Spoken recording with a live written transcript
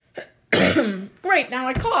Great, now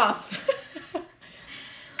I coughed.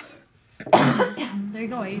 There you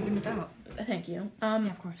go, I evened it out. Thank you. Yeah,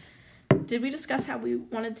 of course. Did we discuss how we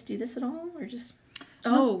wanted to do this at all, or just...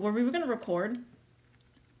 No. Oh, were we going to record?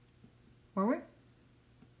 Were we?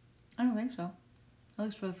 I don't think so. At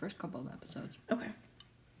least for the first couple of episodes. Okay.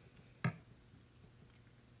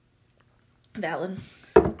 Valid.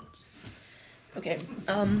 Okay,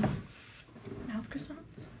 Mouth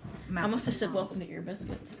Croissants? I almost just said welcome to Ear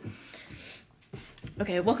Biscuits.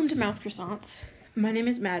 Okay, welcome to Mouth Croissants. My name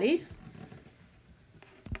is Maddie.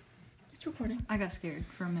 It's recording. I got scared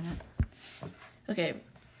for a minute. Okay,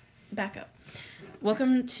 back up.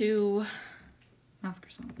 Welcome to... Mouth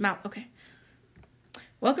Croissants. Okay.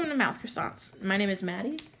 Welcome to Mouth Croissants. My name is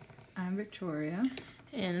Maddie. I'm Victoria.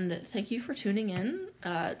 And thank you for tuning in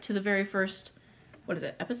to the very first,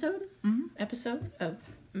 episode? Mm-hmm. Episode of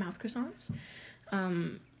Mouth Croissants.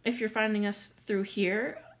 If you're finding us through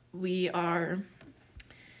here, we are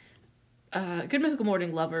good mythical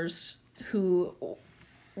morning lovers who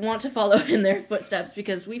want to follow in their footsteps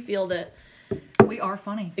because we feel that we are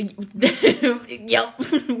funny. Yep.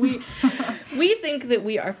 we think that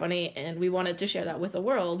we are funny and we wanted to share that with the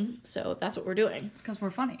world, so that's what we're doing. It's because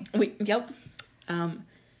we're funny. Yep.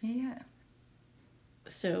 Yeah.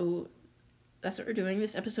 So that's what we're doing.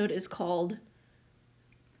 This episode is called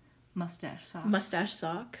Mustache Socks. Mustache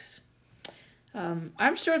Socks.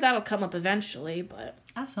 I'm sure that'll come up eventually, but...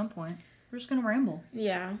 At some point. We're just gonna ramble.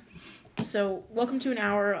 Yeah. So, welcome to an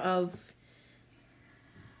hour of...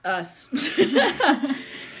 us.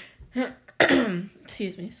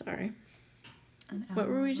 Excuse me, sorry. What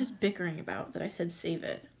were we just bickering about that I said save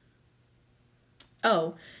it?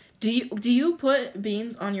 Oh, do you put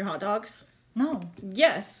beans on your hot dogs? No.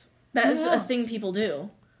 Yes. That is Yeah. a thing people do.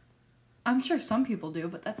 I'm sure some people do,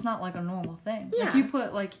 but that's not like a normal thing. Yeah. Like you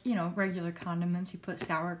put regular condiments, you put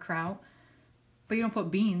sauerkraut, but you don't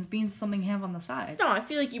put beans. Beans is something you have on the side. No, I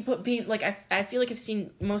feel like you put beans, like I feel like I've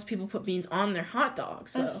seen most people put beans on their hot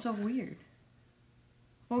dogs. That's so weird.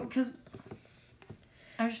 Well, because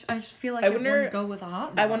I just feel like I it wonder- wouldn't go with a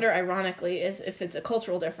hot dog. I wonder, ironically, is if it's a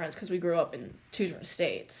cultural difference because we grew up in two different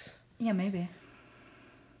states. Yeah, maybe.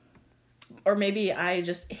 Or maybe I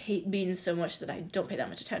just hate beans so much that I don't pay that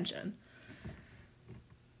much attention.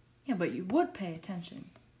 Yeah, but you would pay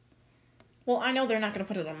attention. Well, I know they're not going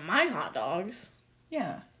to put it on my hot dogs.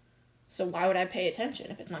 Yeah. So why would I pay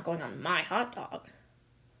attention if it's not going on my hot dog?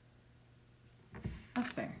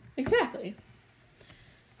 That's fair. Exactly.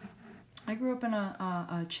 I grew up in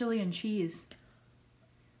a chili and cheese.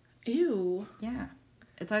 Ew. Yeah.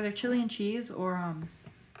 It's either chili and cheese or,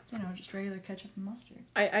 just regular ketchup and mustard.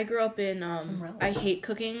 I grew up in, Some relish. I hate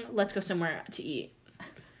cooking. Let's go somewhere to eat.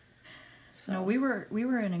 So. No, we were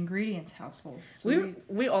an ingredients household. So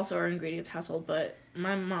we also are an ingredients household, but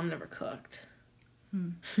my mom never cooked.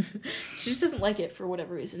 Hmm. She just doesn't like it for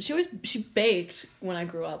whatever reason. She baked when I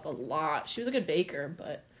grew up a lot. She was a good baker,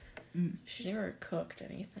 but she never cooked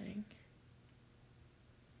anything.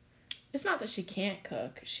 It's not that she can't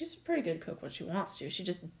cook. She's a pretty good cook when she wants to. She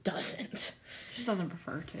just doesn't. She just doesn't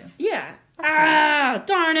prefer to. Yeah. That's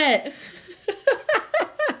Darn it!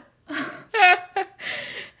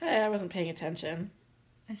 I wasn't paying attention.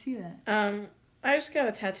 I see that. I just got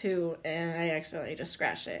a tattoo and I accidentally just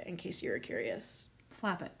scratched it in case you were curious.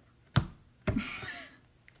 Slap it.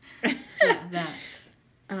 Yeah, that.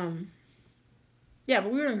 Yeah,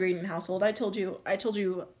 but we were an ingredient household. I told you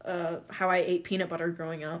how I ate peanut butter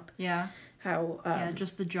growing up. Yeah. How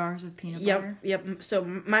just the jars of peanut Yep, butter. yep. So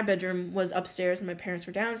my bedroom was upstairs and my parents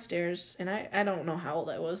were downstairs, and I don't know how old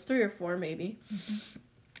I was, 3 or 4 maybe. Mm-hmm.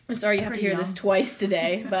 I'm sorry you have to hear this twice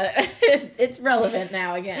today, but it's relevant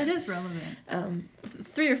now again. It is relevant.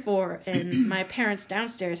 3 or 4, and my parents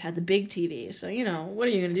downstairs had the big TV. So, what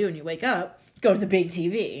are you going to do when you wake up? Go to the big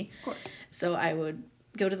TV. Of course. So I would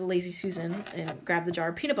go to the Lazy Susan and grab the jar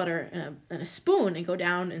of peanut butter and a spoon and go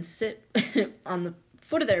down and sit on the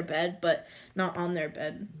foot of their bed, but not on their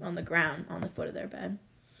bed, on the ground, on the foot of their bed.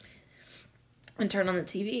 And turn on the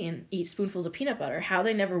TV and eat spoonfuls of peanut butter. How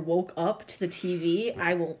they never woke up to the TV,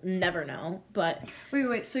 I will never know. But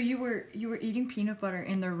wait. So you were eating peanut butter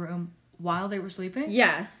in their room while they were sleeping?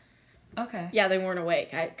 Yeah. Okay. Yeah, they weren't awake.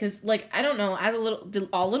 Because I don't know. Did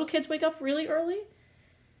all little kids wake up really early?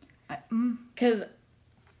 Because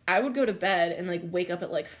I would go to bed and wake up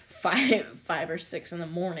at 5 or 6 in the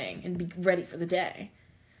morning and be ready for the day.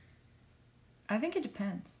 I think it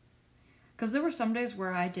depends. Because there were some days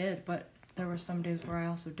where I did, but there were some days where I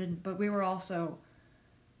also didn't. But we were also...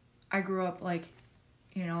 I grew up, an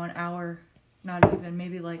hour, not even,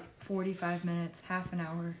 maybe 45 minutes, half an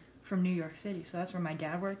hour from New York City. So that's where my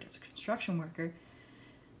dad worked as a construction worker.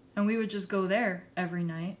 And we would just go there every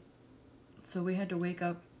night. So we had to wake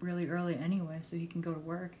up really early anyway so he can go to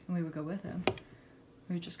work. And we would go with him.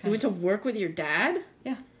 We would just You kind went to work with your dad?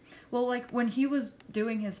 Yeah. Well, like, when he was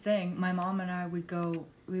doing his thing, my mom and I would go...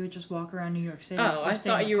 We would just walk around New York City. Oh, I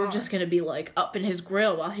thought you were just going to be, like, up in his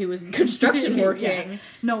grill while he was construction working. Yeah.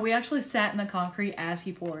 No, we actually sat in the concrete as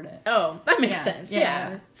he poured it. Oh, that makes sense.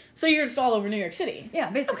 Yeah. So you're just all over New York City? Yeah,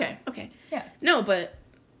 basically. Okay. Yeah. No, but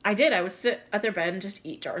I did. I would sit at their bed and just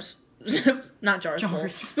eat jars. Not jars.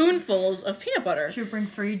 Jars. Spoonfuls of peanut butter. She would bring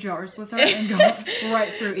 3 jars with her and go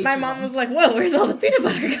right through each My of mom them. was like, whoa, where's all the peanut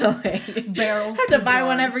butter going? Barrels. I have to buy jars.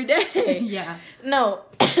 one every day. Yeah. No,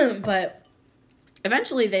 but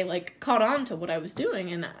eventually they, like, caught on to what I was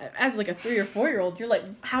doing. And as, like, a 3 or 4-year-old, you're like,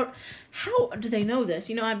 how do they know this?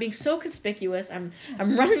 You know, I'm being so conspicuous. I'm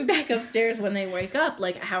running back upstairs when they wake up.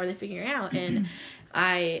 Like, how are they figuring it out? And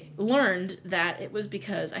I learned that it was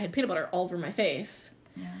because I had peanut butter all over my face.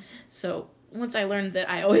 Yeah. So once I learned that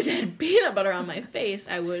I always had peanut butter on my face,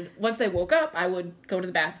 once they woke up, I would go to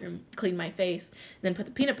the bathroom, clean my face, then put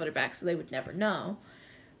the peanut butter back so they would never know.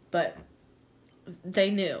 But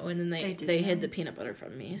they knew, and then they hid the peanut butter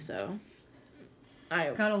from me, so I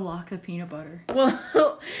gotta lock the peanut butter.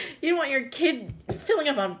 Well, you don't want your kid filling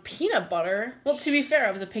up on peanut butter. Well, to be fair,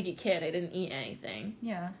 I was a picky kid. I didn't eat anything.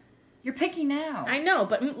 Yeah. You're picky now. I know,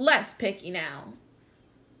 but less picky now.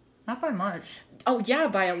 Not by much. Oh, yeah,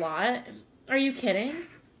 by a lot. Are you kidding?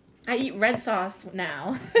 I eat red sauce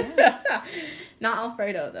now. Yeah. Not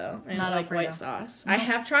Alfredo, though. I Not like Alfredo. white sauce. No. I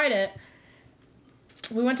have tried it.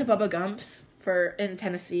 We went to Bubba Gump's in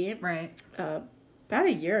Tennessee. Right. About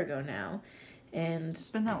a year ago now. And It's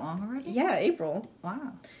been that long already? yeah, April.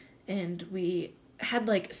 Wow. And we had,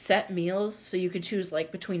 like, set meals, so you could choose,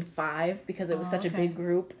 like, between 5, because it was such a big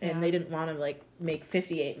group, and they didn't want to, like, make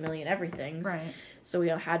 58 million everythings. Right. So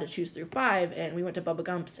we all had to choose through 5, and we went to Bubba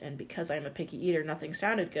Gump's, and because I'm a picky eater, nothing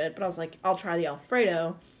sounded good, but I was like, I'll try the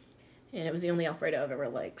Alfredo, and it was the only Alfredo I've ever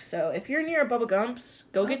liked. So if you're near Bubba Gump's,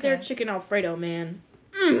 go get their chicken Alfredo, man.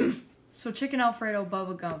 So chicken Alfredo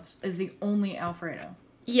Bubba Gump's is the only Alfredo?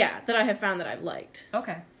 Yeah, that I have found that I've liked.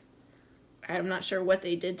 Okay. I'm not sure what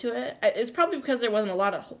they did to it. It's probably because there wasn't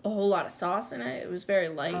a whole lot of sauce in it. It was very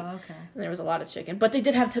light. Oh, okay. And there was a lot of chicken. But they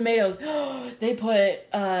did have tomatoes. They put,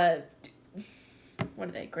 what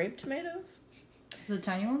are they, grape tomatoes? The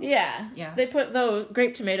tiny ones? Yeah. Yeah. They put those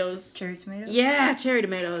grape tomatoes. Cherry tomatoes? Yeah, cherry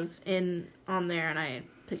tomatoes on there, and I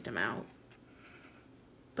picked them out.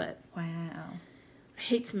 But Wow. I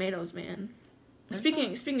hate tomatoes, man.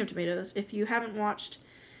 Speaking of tomatoes, if you haven't watched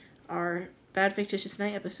our Bad Fictitious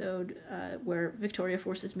Night episode, where Victoria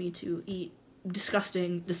forces me to eat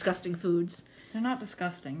disgusting foods, They're not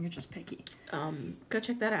disgusting. You're just picky. go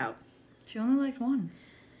check that out. She only liked one.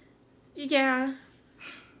 Yeah.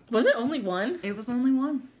 Was it only one? It was only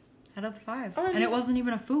one out of the 5. Oh, I and mean- it wasn't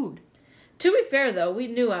even a food. To be fair, though, we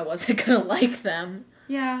knew I wasn't gonna like them.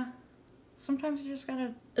 Yeah. Sometimes you just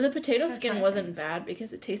gotta... The potato Just gotta skin try wasn't things. bad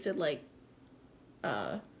because it tasted like,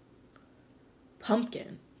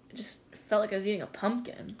 pumpkin. It just felt like I was eating a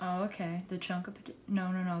pumpkin. Oh, okay. The chunk of potato...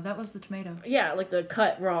 No. That was the tomato. Yeah, like the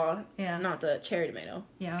cut raw, Yeah. not the cherry tomato.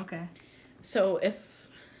 Yeah, okay. So if...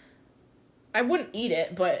 I wouldn't eat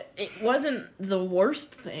it, but it wasn't the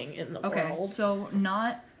worst thing in the Okay, world. so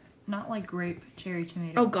not like grape cherry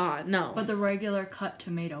tomato. Oh, God, no. But the regular cut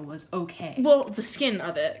tomato was okay. Well, the skin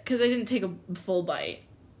of it, because I didn't take a full bite.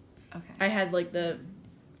 Okay. I had, like, the...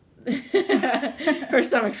 her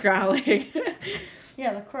stomach's growling.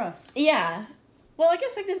 Yeah, the crust. Yeah. Well, I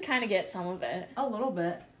guess I did kind of get some of it. A little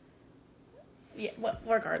bit. Yeah,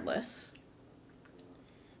 regardless.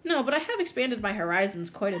 No, but I have expanded my horizons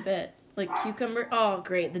quite a bit. Like cucumber. Oh,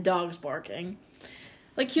 great. The dog's barking.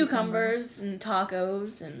 Like cucumbers and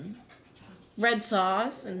tacos and red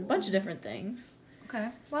sauce and a bunch of different things. Okay.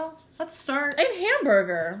 Well, let's start. And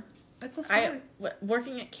hamburger. It's a start.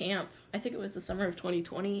 Working at camp, I think it was the summer of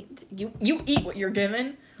 2020, you eat what you're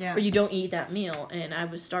given, Yeah. or you don't eat that meal, and I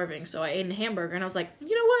was starving, so I ate a hamburger, and I was like,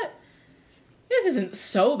 you know what? This isn't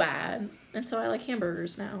so bad. And so I like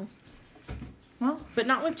hamburgers now. Well, But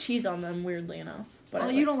not with cheese on them, weirdly enough.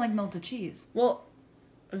 But you don't like melted cheese. Well,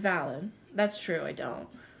 valid. That's true, I don't.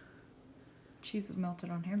 Cheese is melted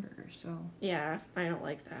on hamburgers, so... Yeah, I don't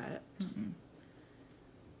like that.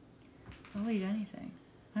 I'll eat anything.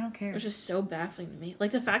 I don't care. It was just so baffling to me.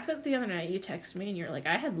 Like, the fact that the other night you texted me and you're like,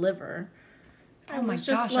 I had liver. Oh my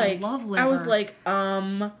gosh, I love liver. I was like,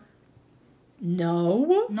 no.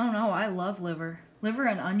 No, I love liver. Liver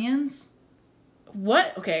and onions?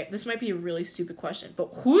 What? Okay, this might be a really stupid question, but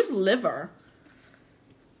whose liver?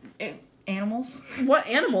 Animals? What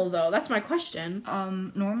animal, though? That's my question.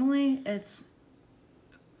 Normally it's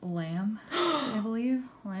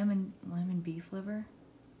liver.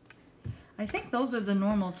 I think those are the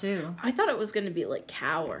normal too. I thought it was going to be like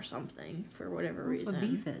cow or something for whatever That's reason. what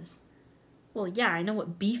beef is. Well, yeah, I know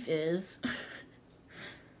what beef is.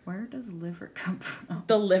 Where does liver come from?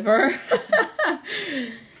 The liver.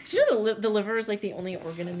 Did you know the liver is like the only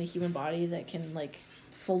organ in the human body that can like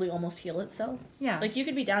fully almost heal itself? Yeah. Like you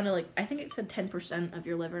could be down to like, I think it said 10% of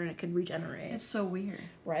your liver and it could regenerate. It's so weird.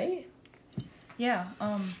 Right? Yeah,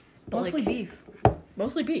 But, mostly like, beef.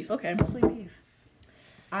 Mostly beef, okay. Mostly beef.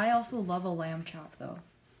 I also love a lamb chop though.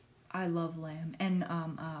 I love lamb. And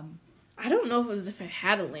I don't know if I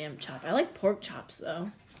had a lamb chop. I like pork chops though.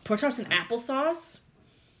 Pork chops and applesauce.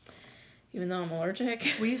 Even though I'm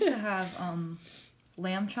allergic. we used to have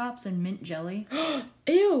lamb chops and mint jelly.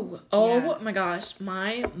 Ew. Oh Yeah. my gosh.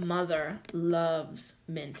 My mother loves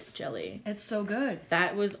mint jelly. It's so good.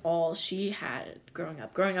 That was all she had growing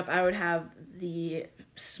up. Growing up, I would have the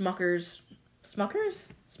Smucker's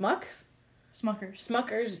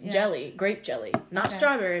Yeah. jelly, grape jelly. Not Okay.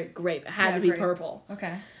 strawberry, grape. It had Yeah, to be grape. purple.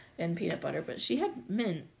 Okay. And peanut butter, but she had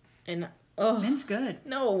mint. And, oh. Mint's good.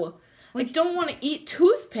 No. I Like- don't want to eat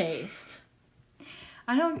toothpaste.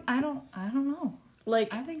 I don't know.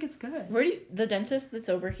 Like, I think it's good. the dentist that's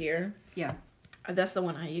over here, Yeah. that's the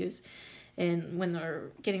one I use. And when they're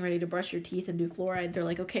getting ready to brush your teeth and do fluoride, they're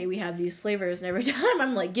like, okay, we have these flavors. And every time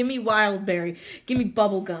I'm like, give me wild berry, give me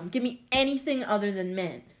bubble gum, give me anything other than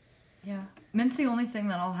mint. Yeah. Mint's the only thing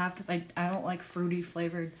that I'll have because I don't like fruity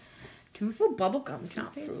flavored tooth. Well, bubble gum's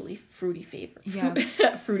not Toothpaste? fruity flavored.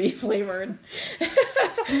 Yeah. Fruity flavored.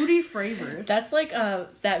 Fruity flavored. That's like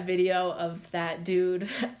that video of that dude,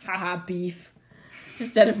 haha, beef,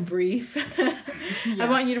 instead of brief. I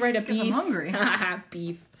want you to write a Because beef. I'm hungry. Haha,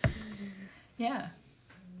 beef. Yeah.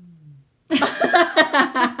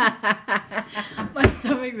 My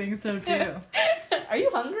stomach thinks so too. Are you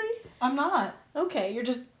hungry? I'm not. Okay, you're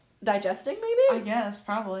just digesting I maybe? guess,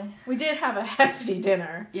 probably. We did have a hefty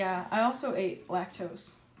dinner. Yeah, I also ate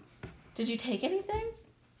lactose. Did you take anything?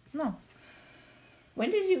 No. When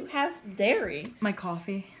did you have dairy? My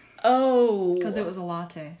coffee. Oh. Because it was a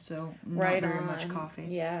latte, so not right very on. much coffee.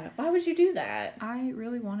 Yeah. Why would you do that? I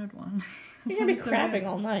really wanted one. You're gonna be Sounds so crapping good.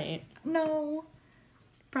 all night. No.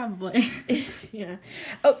 Probably. Yeah.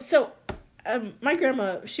 Oh, so my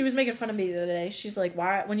grandma, she was making fun of me the other day. She's like,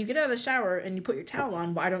 "Why, when you get out of the shower and you put your towel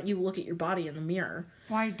on, why don't you look at your body in the mirror?"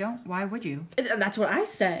 Why would you? And that's what I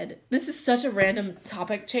said. This is such a random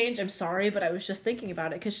topic change. I'm sorry, but I was just thinking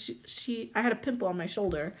about it because I had a pimple on my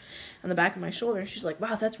shoulder, on the back of my shoulder. And she's like,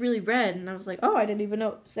 "Wow, that's really red." And I was like, "Oh, I didn't even know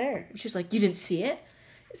it was there." And she's like, "You didn't see it?"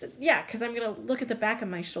 I said, "Yeah, because I'm gonna look at the back of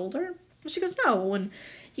my shoulder." And she goes, "No, well, when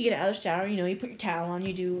you get out of the shower, you put your towel on,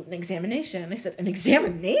 you do an examination." And I said, "An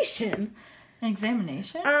examination?" An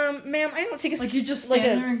examination? Ma'am, I don't take a... Like you just like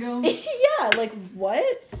stand there and go... Yeah, like what?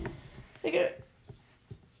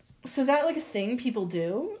 So is that like a thing people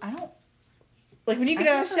do? I don't... Like when you get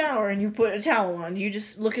I've out of the never- shower and you put a towel on, you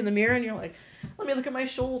just look in the mirror and you're like, let me look at my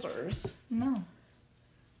shoulders. No.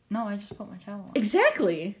 No, I just put my towel on.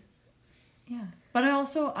 Exactly. Yeah. But I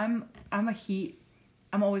also, I'm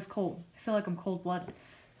always cold. I feel like I'm cold-blooded.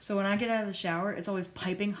 So when I get out of the shower, it's always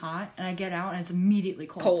piping hot, and I get out, and it's immediately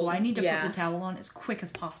cold. So I need to yeah. put the towel on as quick as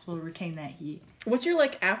possible to retain that heat. What's your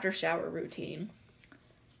like after shower routine?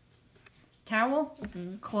 Towel,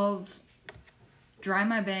 clothes, dry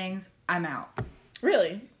my bangs, I'm out.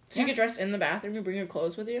 Really? So Yeah. you get dressed in the bathroom and bring your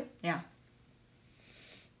clothes with you? Yeah.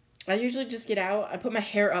 I usually just get out. I put my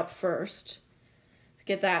hair up first.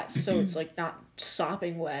 Get that so it's like not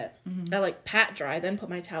sopping wet. I like pat dry, then put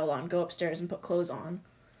my towel on, go upstairs and put clothes on.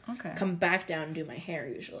 Okay. Come back down and do my hair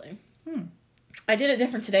usually. Hmm. I did it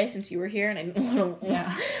different today since you were here and I didn't want to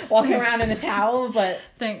Yeah. walk Thanks. around in a towel, but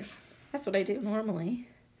Thanks. that's what I do normally.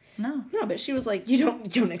 No. No, but she was like, you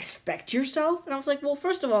don't expect yourself? And I was like, well,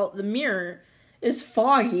 first of all, the mirror is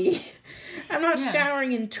foggy. I'm not Yeah.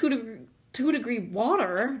 showering in 2-degree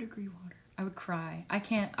water. 2-degree water. I would cry.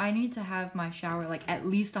 I need to have my shower like at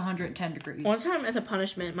least 110 degrees. One time as a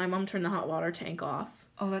punishment, my mom turned the hot water tank off.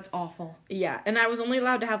 Oh, that's awful. Yeah, and I was only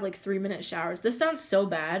allowed to have like 3-minute showers. This sounds so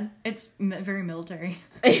bad. It's very military.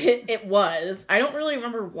 It was. I don't really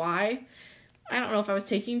remember why. I don't know if I was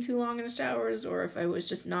taking too long in the showers or if I was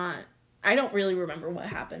just not. I don't really remember what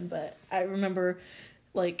happened, but I remember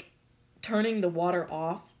like turning the water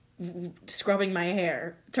off, scrubbing my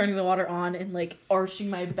hair, turning the water on, and like arching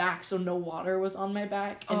my back so no water was on my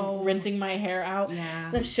back, and rinsing my hair out,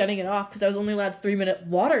 Yeah. then shutting it off because I was only allowed 3-minute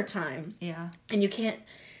water time. Yeah. And you can't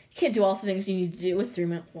do all the things you need to do with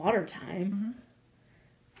 3-minute water time.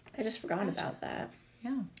 I just forgot about that.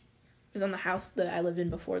 Yeah. It was on the house that I lived in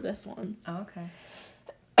before this one. Oh, okay.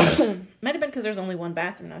 Might have been because there's only one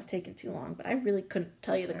bathroom and I was taking too long, but I really couldn't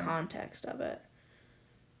tell you the fair. context of it.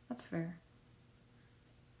 That's fair.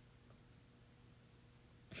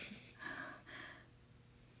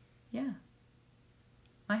 Yeah.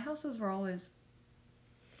 My houses were always...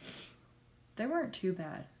 They weren't too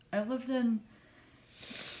bad. I lived in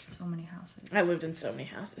so many houses. I lived in so many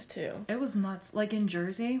houses, too. It was nuts. Like, in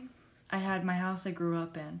Jersey, I had my house I grew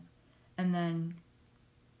up in. And then,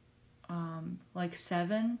 like,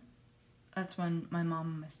 7, that's when my mom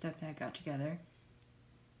and my stepdad got together.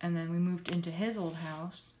 And then we moved into his old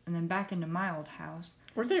house. And then back into my old house.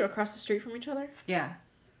 Weren't they across the street from each other? Yeah.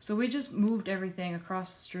 So we just moved everything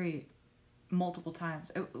across the street multiple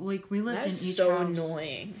times. We lived in each so house.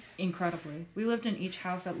 Annoying. Incredibly. We lived in each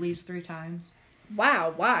house at least 3 times.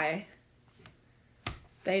 Wow, why?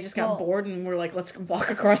 They just got bored and were like, let's walk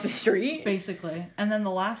across the street? Basically. And then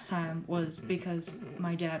the last time was because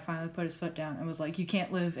my dad finally put his foot down and was like, you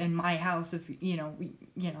can't live in my house if, you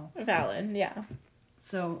know. Valid, yeah.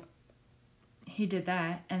 So he did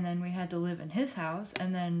that, and then we had to live in his house,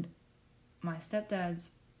 and then my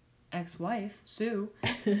stepdad's ex-wife, Sue,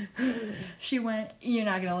 she went, you're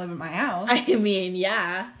not gonna live in my house. I mean,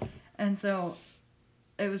 yeah. And so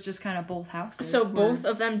it was just kind of both houses. So both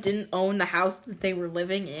of them didn't own the house that they were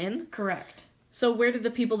living in? Correct. So where did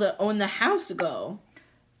the people that own the house go?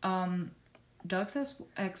 Doug's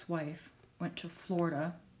ex-wife went to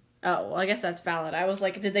Florida. Oh, well, I guess that's valid. I was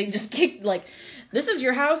like, did they just kick, like, this is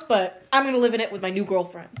your house, but I'm gonna live in it with my new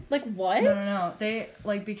girlfriend. Like, what? No. They,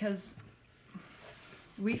 like, because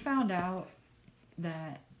we found out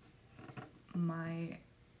that my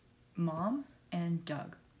mom and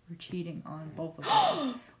Doug were cheating on both of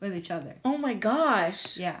them with each other. Oh my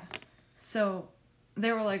gosh. Yeah. So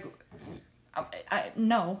they were like,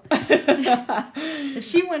 no.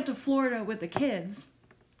 She went to Florida with the kids.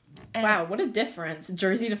 Wow, what a difference.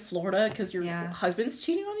 Jersey to Florida because your Yeah. husband's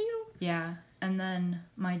cheating on you? Yeah. And then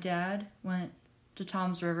my dad went to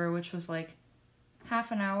Tom's River, which was like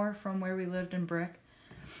half an hour from where we lived in Brick.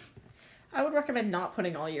 I would recommend not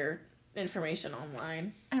putting all your information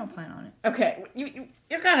online. I don't plan on it. Okay, you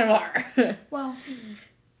kind of are. Well,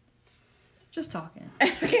 just talking.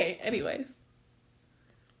 Okay, anyways.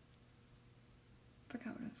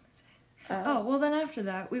 Forgot what I was going to say. Well, then after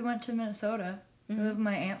that, we went to Minnesota. We lived with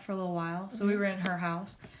my aunt for a little while, so we were in her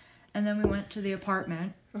house. And then we went to the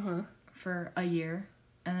apartment for a year,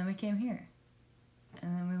 and then we came here.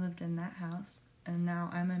 And then we lived in that house, and now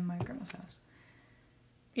I'm in my grandma's house.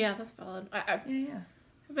 Yeah, that's valid. Yeah.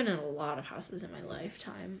 I've been in a lot of houses in my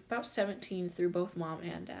lifetime. About 17 through both mom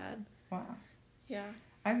and dad. Wow. Yeah.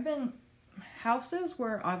 Houses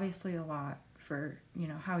were obviously a lot for,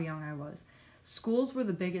 how young I was. Schools were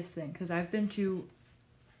the biggest thing, because I've been to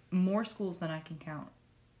more schools than I can count.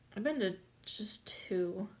 I've been to just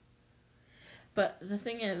 2. But the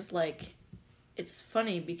thing is, like, it's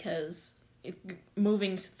funny because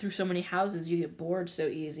moving through so many houses, you get bored so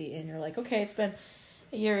easy. And you're like, okay, it's been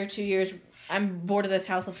a year or 2 years. I'm bored of this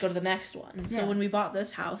house. Let's go to the next one. So when we bought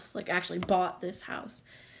this house,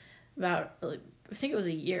 about, I think it was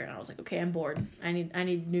a year, and I was like, okay, I'm bored. I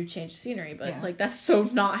need new change of scenery. But, like, that's so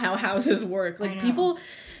not how houses work. Like, people,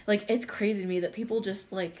 like, it's crazy to me that people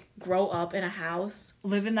just, like, grow up in a house.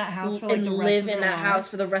 Live in that house for, like, and the rest live of their in that life. house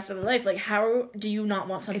for the rest of their life. Like, how do you not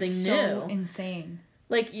want something It's new? so insane.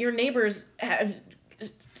 Like, your neighbors have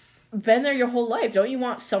been there your whole life. Don't you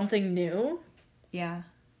want something new? Yeah.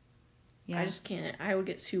 I just can't. I would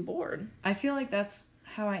get too bored. I feel like that's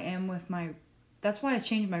how I am with that's why I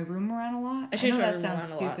change my room around a lot. I know that room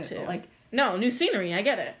sounds around a lot, stupid, too. but like, No, new scenery. I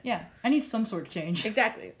get it. yeah, I need some sort of change.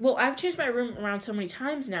 Exactly. Well, I've changed my room around so many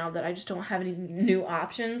times now that I just don't have any new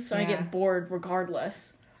options, so I get bored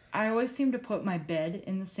regardless. I always seem to put my bed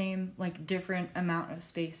in the same, like, different amount of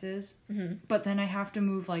spaces, but then I have to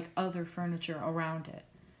move, like, other furniture around it,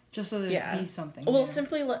 just so there'd be something Well, new.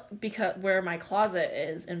 simply because where my closet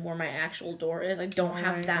is and where my actual door is, I don't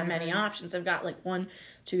have that many options. I've got, like, 1,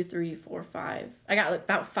 2, 3, 4, 5. I got, like,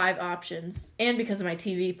 about 5 options, and because of my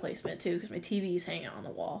TV placement, too, because my TV is hanging on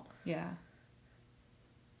the wall. Yeah.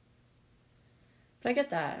 But I get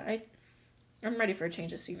that. I'm ready for a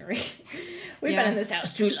change of scenery. We've been in this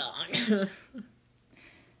house too long.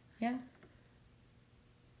 Yeah.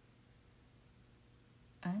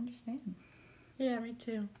 I understand. Yeah, me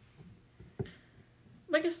too.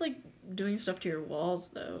 I guess, like, doing stuff to your walls,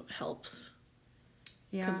 though, helps.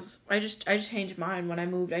 Yeah. Because I just changed mine. When I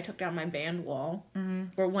moved, I took down my band wall.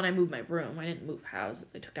 Mm-hmm. Or when I moved my room. I didn't move houses.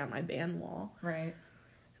 I took down my band wall. Right.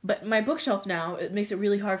 But my bookshelf now, it makes it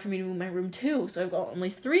really hard for me to move my room too. So I've got only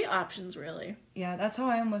 3 options really. Yeah, that's how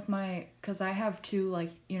I am with my, because I have 2, like,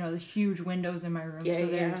 you know, the huge windows in my room. Yeah, so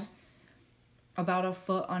there's about a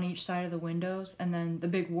foot on each side of the windows, and then the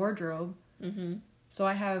big wardrobe. Mm-hmm. So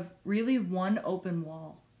I have really 1 open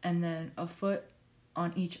wall, and then a foot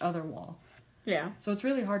on each other wall. Yeah. So it's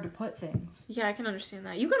really hard to put things. Yeah, I can understand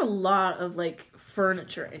that. You got a lot of, like,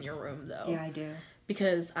 furniture in your room, though. Yeah, I do.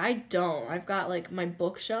 Because I don't. I've got, like, my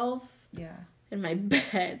bookshelf. Yeah. And my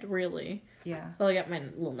bed, really. Yeah. Well, I got my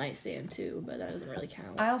little nightstand, too, but that doesn't really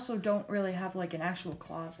count. I also don't really have, like, an actual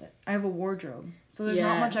closet. I have a wardrobe. So there's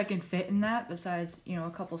not much I can fit in that besides, you know,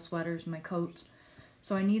 a couple sweaters, my coats.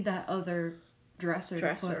 So I need that other dresser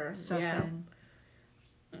to put stuff in.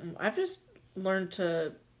 I've just learned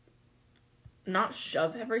to not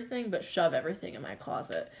shove everything, but shove everything in my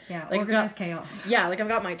closet. Yeah, like organized chaos. Yeah, like I've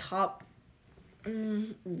got my top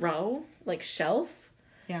row, like shelf.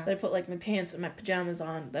 Yeah. That I put like my pants and my pajamas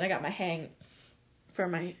on. Then I got my hang for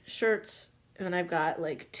my shirts. And then I've got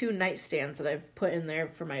like 2 nightstands that I've put in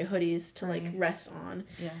there for my hoodies to like rest on.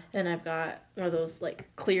 Yeah. And I've got one of those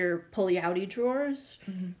like clear pulley outy drawers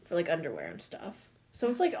for like underwear and stuff. So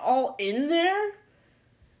it's like all in there.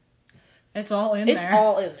 It's all in there. It's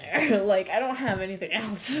all in there. Like I don't have anything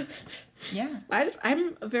else. Yeah.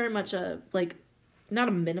 I'm very much a like not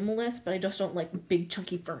a minimalist, but I just don't like big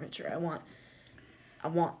chunky furniture. I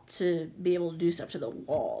want to be able to do stuff to the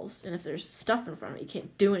walls, and if there's stuff in front of me, you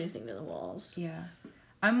can't do anything to the walls. Yeah,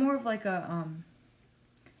 I'm more of like a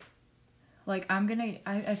like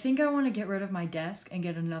I think I want to get rid of my desk and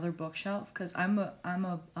get another bookshelf because I'm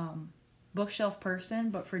a bookshelf person,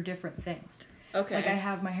 but for different things. Okay. Like I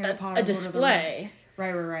have my Harry Potter a display.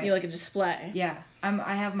 Right. You like a display. Yeah,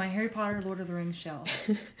 I have my Harry Potter Lord of the Rings shelf.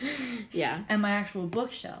 Yeah. And my actual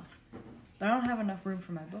bookshelf, but I don't have enough room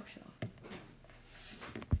for my bookshelf.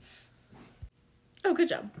 Oh, good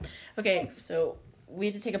job. Okay, so we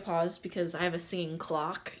had to take a pause because I have a singing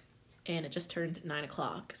clock, and it just turned 9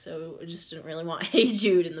 o'clock, so I just didn't really want Hey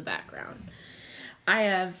Jude in the background. I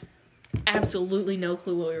have absolutely no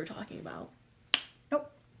clue what we were talking about.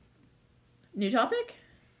 Nope. New topic?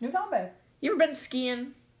 New topic. You ever been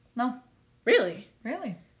skiing? No. Really?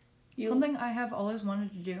 Really? Something I have always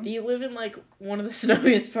wanted to do. You live in, like, one of the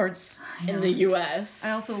snowiest parts in the U.S.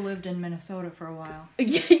 I also lived in Minnesota for a while.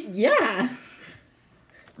 Yeah.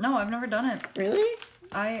 No, I've never done it. Really?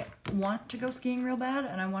 I want to go skiing real bad,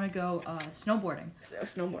 and I want to go snowboarding. So,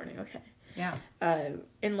 snowboarding, okay. Yeah.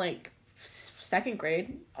 In, like, 2nd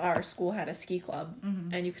grade, our school had a ski club,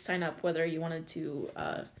 and you could sign up whether you wanted to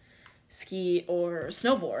ski or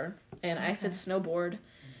snowboard. And I said snowboard.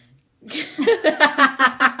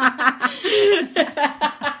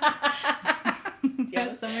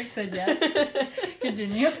 Your stomach said yes.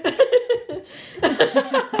 Continue.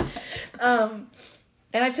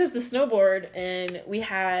 And I chose to snowboard, and we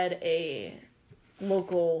had a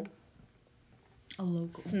local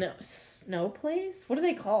snow place. What are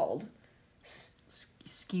they called?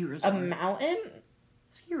 Ski resort. A mountain?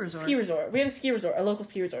 Ski resort. Ski resort. We had a ski resort, a local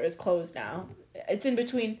ski resort. It's closed now. It's in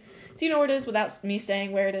between. Do you know where it is without me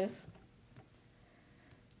saying where it is?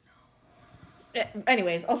 No.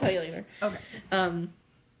 Anyways, I'll tell you later. Okay.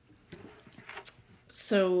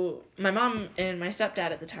 So my mom and my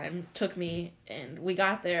stepdad at the time took me, and we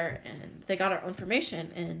got there, and they got our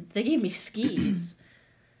information, and they gave me skis.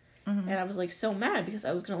 And I was like so mad because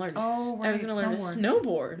I was gonna learn. I was gonna learn to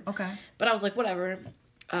snowboard. Okay. But I was like, whatever.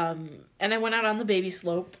 And I went out on the baby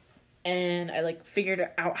slope, and I like figured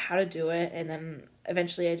out how to do it, and then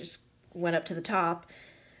eventually I just went up to the top.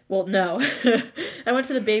 Well, no, I went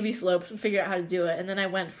to the baby slopes and figured out how to do it, and then I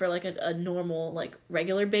went for like a normal like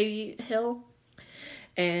regular baby hill,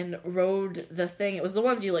 and rode the thing. It was the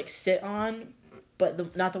ones you like sit on,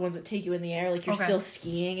 but not the ones that take you in the air. Like you're still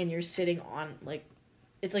skiing and you're sitting on like,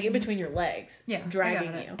 it's like in between your legs,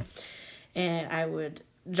 dragging you. And I would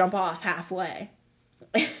jump off halfway.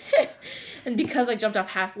 And because I jumped off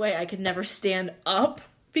halfway, I could never stand up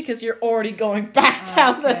because you're already going back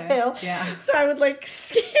down the hill. Yeah. So I would like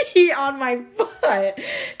ski on my butt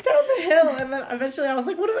down the hill, and then eventually I was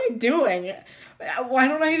like, what am I doing? Why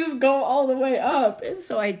don't I just go all the way up? And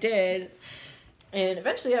so I did. And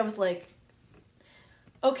eventually I was like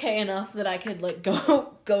okay enough that I could like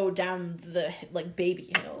go down the like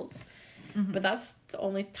baby hills. But that's the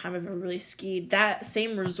only time I've ever really skied. That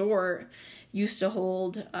same resort used to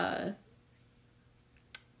hold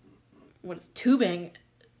tubing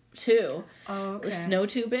too. Oh, okay. With snow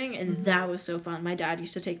tubing, and that was so fun. My dad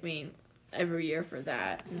used to take me every year for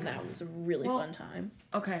that, and that was a really fun time.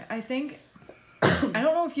 Okay, I think I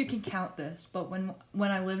don't know if you can count this, but when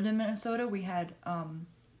I lived in Minnesota, we had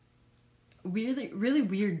really, really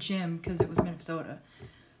weird gym because it was Minnesota.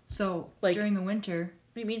 So, Like- during the winter,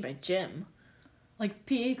 What do you mean by gym? like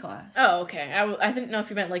PE class. Oh, okay. I didn't know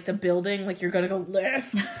if you meant like the building, like you're gonna go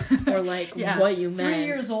lift, or like what you meant. 3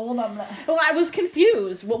 years old, I'm not. Well, I was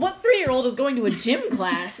confused. Well, what 3-year-old is going to a gym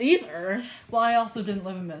class either? Well, I also didn't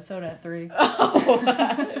live in Minnesota at 3.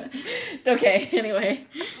 Oh. Okay. Anyway.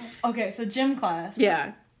 Okay, so gym class.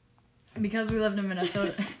 Yeah. Because we lived in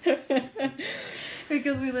Minnesota.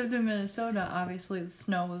 Because we lived in Minnesota, obviously the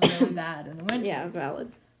snow was really bad in the winter. Yeah.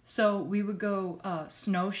 Valid. So we would go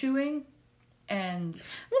snowshoeing, and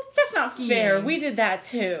Well, that's not Skiing. fair. We did that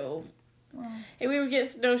too. well, And we would get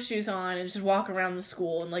snowshoes on and just walk around the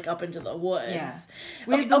school and like up into the woods.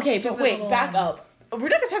 Yeah. Okay, but wait, back up. We're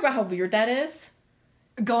not gonna talk about how weird that is.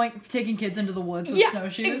 taking kids into the woods with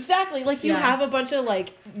snowshoes. Exactly. Like you Yeah. have a bunch of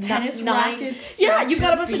like Tennis nine. rackets. Yeah, you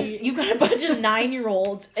got a bunch feet. of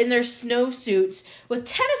 9-year-olds in their snowsuits with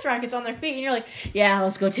tennis rackets on their feet, and you're like, yeah,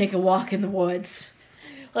 let's go take a walk in the woods.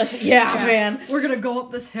 Man. We're gonna go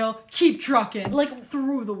up this hill, keep trucking, Like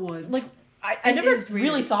through the woods. Like I It never is weird.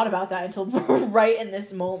 really thought about that until right in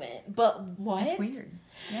this moment. But what? It's weird.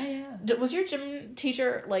 Yeah. Was your gym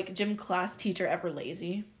teacher, like gym class teacher, ever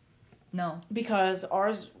lazy? No. Because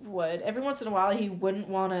ours would. Every once in a while, he wouldn't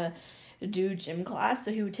want to do gym class,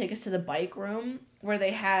 so he would take us to the bike room where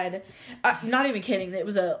they had, not even kidding, it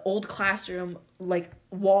was an old classroom, like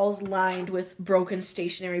walls lined with broken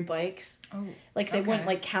stationary bikes. Oh. Like they Okay. wouldn't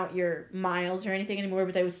like count your miles or anything anymore,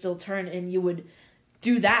 but they would still turn, and you would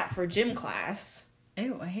do that for gym class.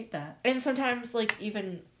 Ew, I hate that. And sometimes, like,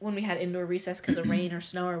 even when we had indoor recess because of rain or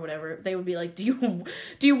snow or whatever, they would be like, do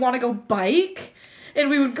you want to go bike? And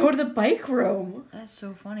we would go to the bike room. That's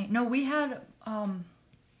so funny. No, we had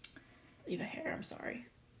You have hair, I'm sorry.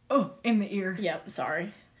 oh, in the ear. Yep,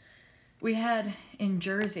 sorry. We had in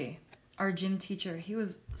Jersey, our gym teacher, he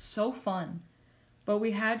was so fun. But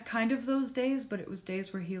we had kind of those days, but it was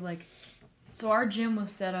days where he like, so our gym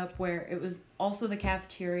was set up where it was also the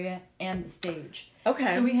cafeteria and the stage.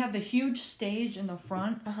 Okay. So we had the huge stage in the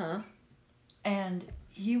front, Uh-huh. and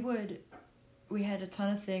we had a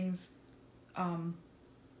ton of things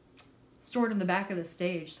stored in the back of the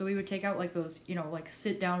stage. So we would take out like those, like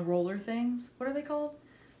sit down roller things. What are they called?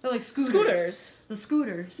 They're like scooters. The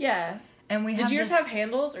scooters. Yeah. And we Did had yours this- have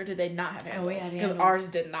handles, or did they not have handles? we had Because handles. ours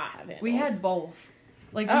did not have handles. We had both.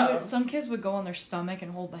 Like some kids would go on their stomach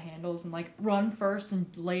and hold the handles and like run first and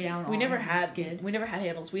lay down. We on never it and had skid. We never had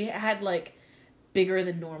handles. We had like bigger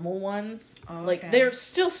than normal ones. Oh, Like okay. they're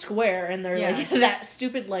still square and they're Yeah. like that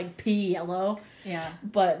stupid like pea yellow. Yeah,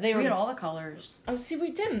 But they we were had all the colors. Oh, see, we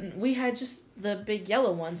didn't. We had just the big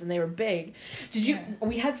yellow ones, and they were big. Did you? Yeah.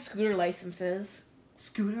 We had scooter licenses.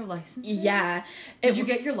 Scooter licenses. Yeah. Did you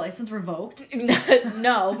get your license revoked?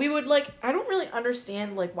 No, we would like. I don't really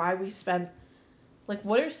understand like why we spent. Like,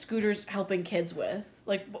 what are scooters helping kids with?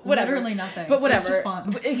 Like, whatever. Literally nothing. But whatever. It's just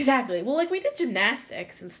fun. Exactly. Well, like we did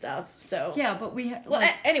gymnastics and stuff. So Yeah, but we had. Well,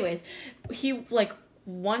 Like, anyways, he like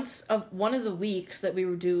once of one of the weeks that we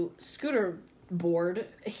would do scooter board,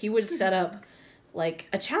 he would set up like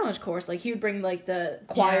a challenge course. Like he would bring like the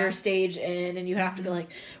choir Yeah. stage in, and you'd have to go like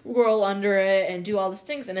roll under it and do all these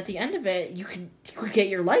things. And at the end of it, you could get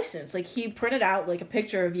your license. Like he printed out like a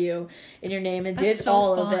picture of you and your name and That's did so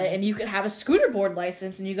all fun. of it, and you could have a scooter board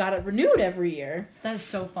license, and you got it renewed every year. that is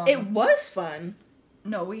so fun. It was fun.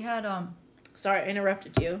 No, we had Sorry, I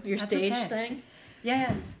interrupted you. Your That's stage okay. thing.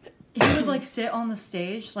 Yeah, he would like sit on the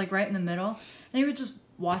stage, like right in the middle, and he would just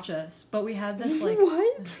watch us. But we had this like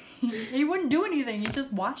What? he wouldn't do anything. He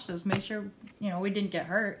just watched us, make sure we didn't get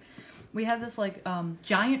hurt. We had this like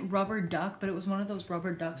giant rubber duck, but it was one of those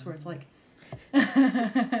rubber ducks where it's like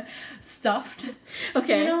stuffed.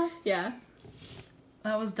 Okay. You know? Yeah.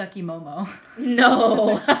 That was Ducky Momo.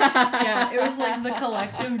 No. Yeah, it was like the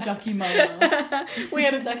collective Ducky Momo. We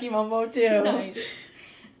had a Ducky Momo too. Nice.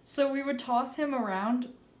 So we would toss him around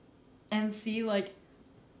and see like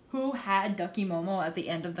who had Ducky Momo at the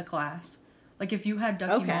end of the class. Like if you had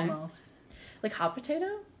Ducky Okay. Momo. Like hot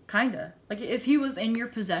potato? Kinda. Like if he was in your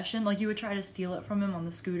possession, like you would try to steal it from him on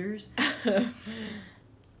the scooters.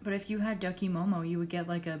 But if you had Ducky Momo, you would get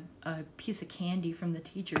like a piece of candy from the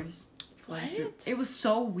teachers. What? It was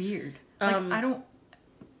so weird. Like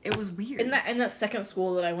it was weird. In that second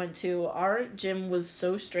school that I went to, our gym was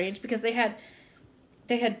so strange because they had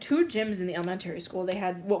two gyms in the elementary school. They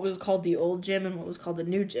had what was called the old gym and what was called the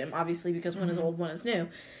new gym, obviously because one is old, one is new.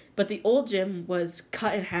 But the old gym was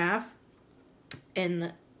cut in half,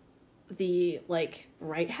 and the like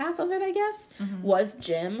right half of it, I guess, was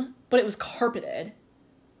gym, but it was carpeted.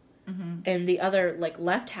 And the other like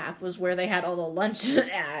left half was where they had all the lunch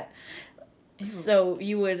at. Ew. So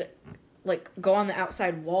you would like, go on the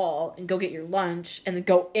outside wall and go get your lunch and then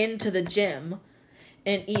go into the gym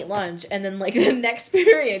and eat lunch. And then, like, the next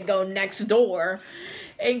period, go next door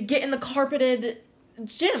and get in the carpeted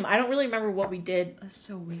gym. I don't really remember what we did. That's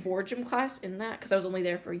so weird. For gym class in that, because I was only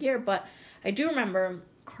there for a year. But I do remember...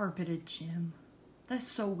 Carpeted gym. That's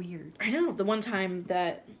so weird. I know. The one time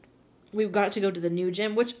that we got to go to the new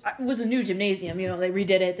gym, which was a new gymnasium. You know, they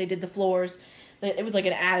redid it. They did the floors. It was like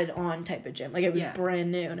an added-on type of gym. Like, it was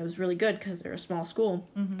brand new, and it was really good because they're a small school.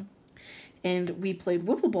 Mm-hmm. And we played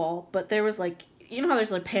wiffle ball, but there was, like, you know how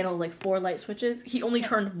there's, like, panel, like, 4 light switches? He only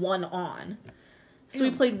turned one on. So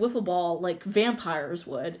we played wiffle ball like vampires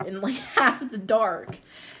would, in, like, half of the dark.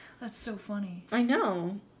 That's so funny. I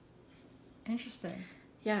know. Interesting.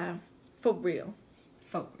 Yeah. For real.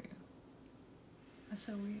 That's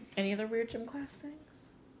so weird. Any other weird gym class things?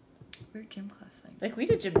 Weird gym class things. Like, we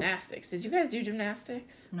did gymnastics. Did you guys do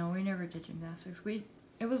gymnastics? No, we never did gymnastics.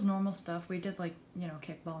 It was normal stuff. We did, like, you know,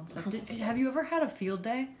 kickball and stuff. Have you ever had a field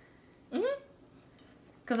day? Mm-hmm.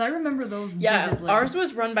 Because I remember those vividly. Ours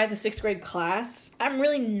was run by the 6th grade class. I'm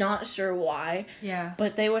really not sure why. Yeah.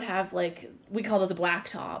 But they would have, like, we called it the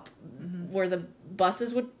blacktop, where the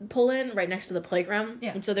buses would pull in right next to the playground.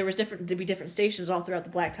 Yeah. And so there'd be different stations all throughout the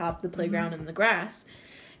blacktop, the playground, and the grass.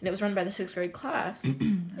 And it was run by the 6th grade class.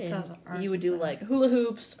 That's how ours you would do, like, hula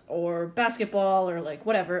hoops or basketball or, like,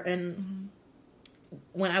 whatever. And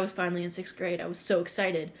when I was finally in 6th grade, I was so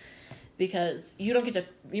excited because you don't get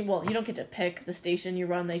to pick the station you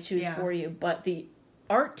run. They choose for you. But the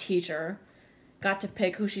art teacher got to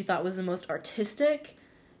pick who she thought was the most artistic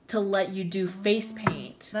to let you do face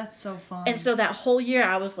paint. That's so fun. And so that whole year,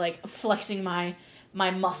 I was, like, flexing my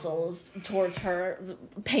muscles towards her,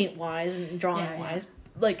 paint-wise and drawing-wise.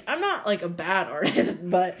 Yeah. Like, I'm not, like, a bad artist,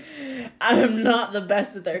 but I'm not the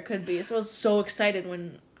best that there could be. So I was so excited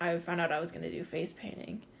when I found out I was going to do face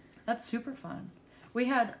painting. That's super fun. We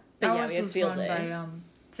had was field run days.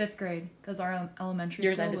 by 5th grade, because our elementary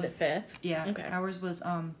Yours school ended was... at 5th? Yeah. Okay. Ours was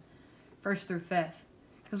 1st through 5th.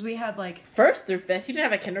 Because we had, like... 1st through 5th? You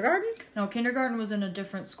didn't have a kindergarten? No, kindergarten was in a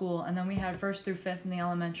different school, and then we had 1st through 5th in the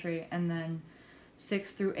elementary, and then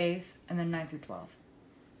 6th through 8th, and then 9th through 12th.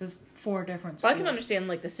 It was 4 different schools. Well, I can understand,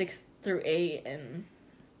 like, the 6th through 8 in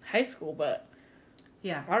high school, but...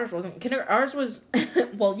 Yeah. Ours wasn't. Ours was...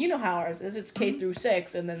 well, you know how ours is. It's K through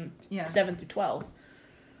 6, and then 7 through 12.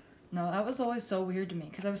 No, that was always so weird to me,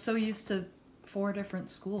 because I was so used to 4 different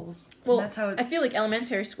schools. Well, that's how I feel like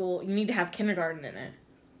elementary school, you need to have kindergarten in it.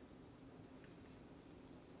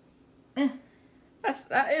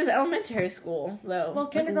 That is elementary school, though. Well,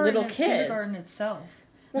 kindergarten little is kids. kindergarten itself.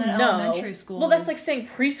 Well, and no. Elementary school. Well, that's like saying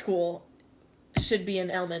preschool should be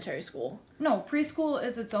in elementary school. No, preschool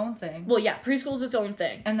is its own thing. Well, yeah, preschool is its own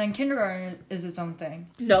thing. And then kindergarten is its own thing.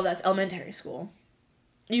 No, that's elementary school.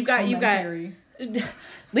 You've got.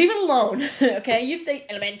 Leave it alone, okay? You say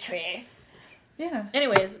elementary. Yeah.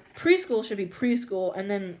 Anyways, preschool should be preschool, and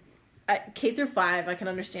then K through 5, I can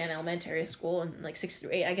understand elementary school, and like 6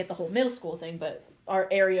 through 8, I get the whole middle school thing, but our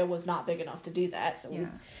area was not big enough to do that, so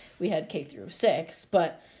we had K through 6,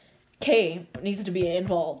 but K needs to be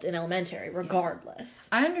involved in elementary regardless.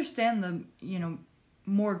 I understand the,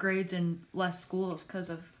 more grades in less schools because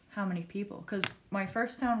of how many people, because my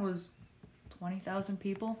first town was 20,000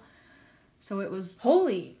 people, so it was...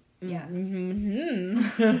 Holy! Yeah.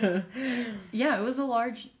 Mm-hmm. Yeah, it was a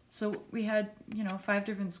large... So we had, 5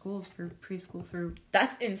 different schools for preschool through...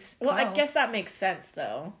 That's well, I guess that makes sense,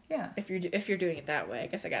 though. Yeah. If you're doing it that way, I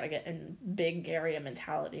guess I gotta get in big area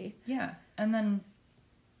mentality. Yeah, and then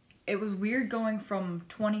it was weird going from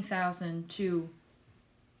 20,000 to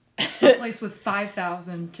a place with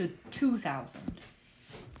 5,000 to 2,000.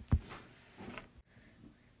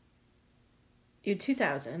 You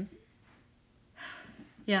 2,000.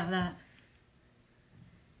 Yeah, that.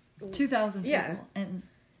 2,000 people. Yeah. And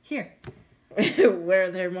here.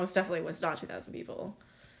 Where there most definitely was not 2,000 people.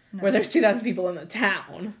 No. Where there's 2,000 people in the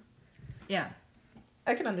town. Yeah.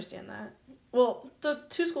 I can understand that. Well, the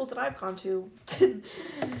 2 schools that I've gone to,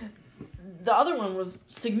 the other one was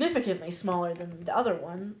significantly smaller than the other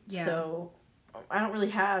one. Yeah. So I don't really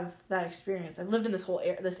have that experience. I've lived in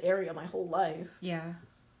this area my whole life. Yeah.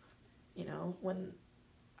 When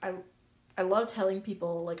I love telling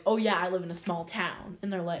people, like, oh yeah, I live in a small town.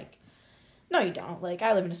 And they're like, no, you don't. Like,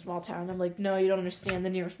 I live in a small town. I'm like, no, you don't understand. The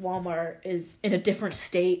nearest Walmart is in a different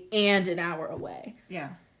state and an hour away. Yeah.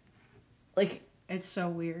 Like... It's so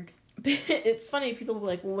weird. It's funny. People will be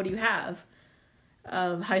like, well, what do you have?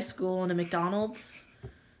 High school and a McDonald's.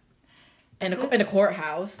 And a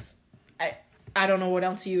courthouse. I don't know what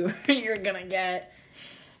else you're gonna get.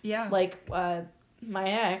 Yeah. Like, my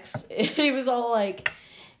ex, he was all like...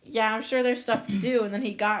 yeah, I'm sure there's stuff to do. And then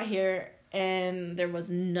he got here and there was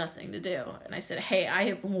nothing to do. And I said, hey, I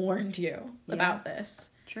have warned you about this.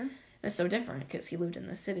 Sure. And it's so different because he lived in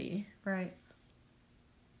the city. Right.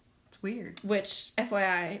 It's weird. Which,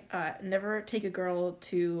 FYI, never take a girl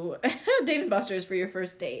to Dave & Buster's for your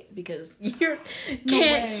first date because you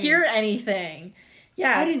can't hear anything.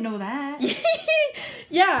 Yeah. I didn't know that.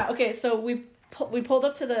 Yeah, okay, so we pulled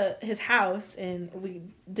up to his house and we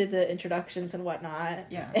did the introductions and whatnot.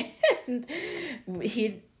 Yeah. And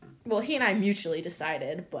he and I mutually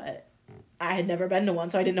decided, but I had never been to one,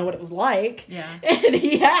 so I didn't know what it was like. Yeah. And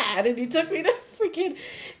he had, and he took me to freaking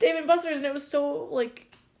Dave & Buster's, and it was so, like,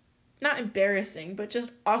 not embarrassing, but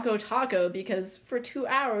just taco because for 2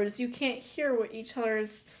 hours you can't hear what you can't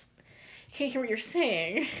hear what you're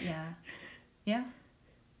saying. Yeah. Yeah.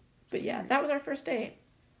 But yeah, that was our first date.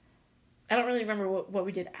 I don't really remember what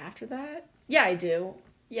we did after that. Yeah, I do.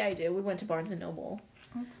 We went to Barnes & Noble.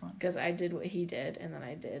 Oh, that's fun. Because I did what he did, and then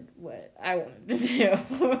I did what I wanted to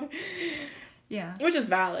do. Yeah. Which is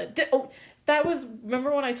valid.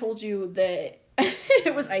 Remember when I told you that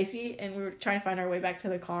it was icy, and we were trying to find our way back to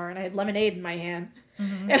the car, and I had lemonade in my hand,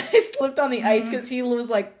 and I slipped on the ice because he was,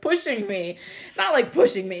 like, pushing me. Not, like,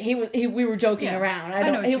 pushing me. We were joking around. I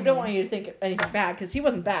don't want you to think anything bad, because he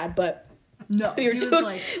wasn't bad, but... No, he was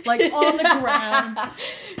like on the ground,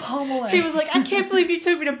 pummeling. He was like, I can't believe you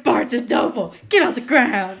took me to Barnes & Noble. Get off the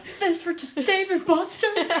ground. This for just Dave &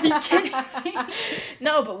 Buster's? Are you kidding me?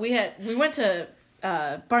 No, but we went to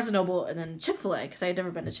Barnes & Noble and then Chick-fil-A, because I had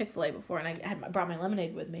never been to Chick-fil-A before, and I brought my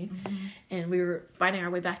lemonade with me. Mm-hmm. And we were finding our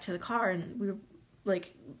way back to the car, and we were,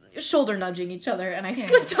 like, shoulder nudging each other, and I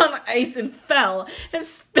slipped on ice and fell and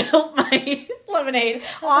spilled my lemonade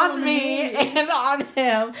on me and on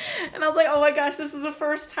him. And I was like, oh my gosh, this is the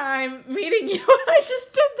first time meeting you, and I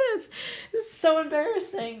just did this. This is so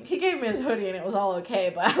embarrassing. He gave me his hoodie, and it was all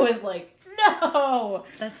okay, but I was like, no!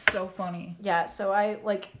 That's so funny. Yeah, so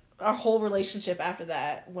our whole relationship after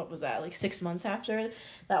that, what was that, like 6 months after?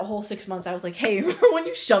 That whole 6 months, I was like, hey, remember when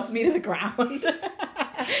you shoved me to the ground?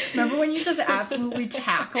 Remember when you just absolutely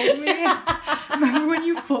tackled me? Remember when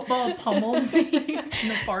you football pummeled me in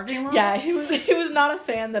the parking lot? Yeah, he was not a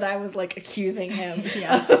fan that I was, like, accusing him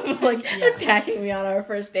of, like, attacking me on our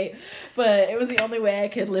first date. But it was the only way I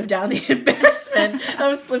could live down the embarrassment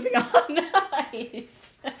of slipping on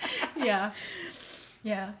ice. Yeah.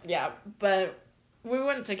 Yeah. Yeah, but... we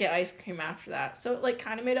went to get ice cream after that, so it, like,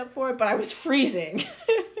 kind of made up for it, but I was freezing.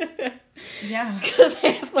 Yeah. Because I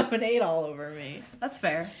had lemonade all over me. That's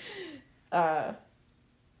fair. I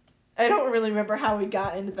don't really remember how we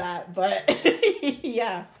got into that, but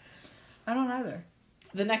yeah. I don't either.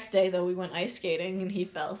 The next day, though, we went ice skating, and he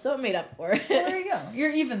fell, so it made up for it. Well, there you go.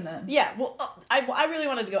 You're even then. Yeah, well, I really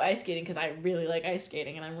wanted to go ice skating because I really like ice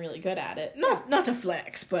skating, and I'm really good at it. Not to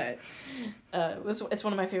flex, but it's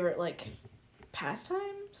one of my favorite, like...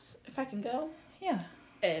 pastimes, if I can go. Yeah.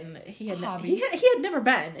 And he had never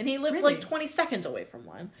been, and he lived Really? like 20 seconds away from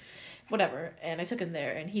one. Whatever. And I took him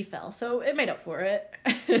there, and he fell, so it made up for it.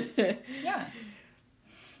 Yeah.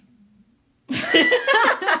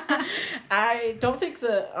 I don't think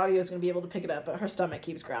the audio is going to be able to pick it up, but her stomach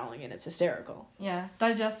keeps growling, and it's hysterical. Yeah.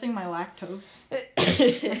 Digesting my lactose.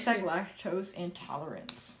 Hashtag lactose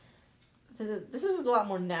intolerance. This is a lot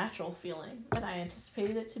more natural feeling than I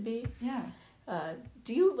anticipated it to be. Yeah.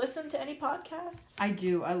 Do you listen to any podcasts? I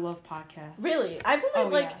do. I love podcasts. Really? I've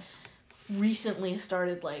only, recently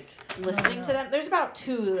started, like, listening to them. There's about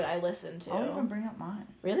 2 that I listen to. I'll even bring up mine.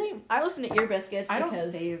 Really? I listen to Ear Biscuits because... I don't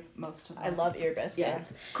save most of them. I love Ear Biscuits. Yeah,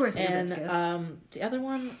 of course, Ear Biscuits. And, the other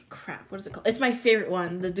one, what is it called? It's my favorite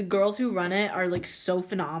one. The girls who run it are, like, so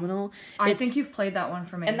phenomenal. I think you've played that one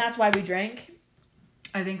for me. And That's Why We Drink.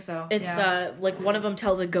 I think so. It's, like, one of them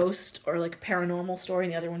tells a ghost or, like, paranormal story,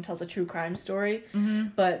 and the other one tells a true crime story. Mm-hmm.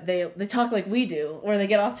 But they talk like we do, or they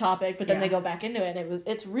get off topic, but then they go back into it, and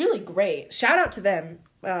it's really great. Shout out to them.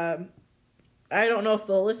 I don't know if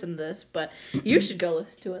they'll listen to this, but you should go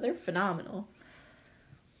listen to it. They're phenomenal.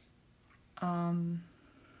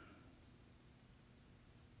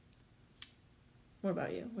 What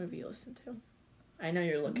about you? What have you listened to? I know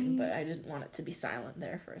you're looking, but I didn't want it to be silent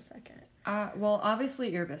there for a second. Well,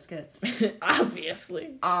 obviously Ear Biscuits. Obviously.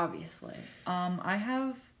 I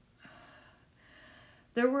have...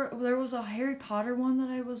 There was a Harry Potter one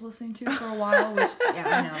that I was listening to for a while, which, yeah,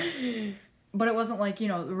 I know. But it wasn't like,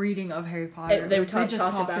 the reading of Harry Potter. They just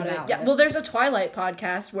talked about it. Yeah, well, there's a Twilight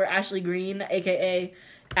podcast where Ashley Greene, a.k.a.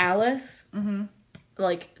 Alice,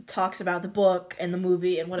 like, talks about the book and the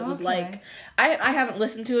movie and what it was like. I haven't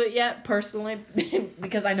listened to it yet, personally,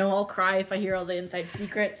 because I know I'll cry if I hear all the inside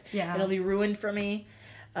secrets. Yeah. It'll be ruined for me.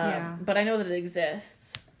 But I know that it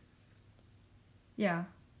exists. Yeah.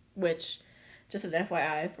 Which, just an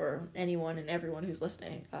FYI for anyone and everyone who's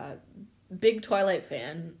listening, big Twilight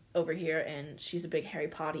fan over here, and she's a big Harry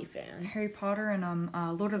Potter fan. Harry Potter and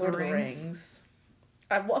Lord of the Rings.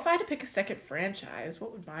 Well, if I had to pick a second franchise,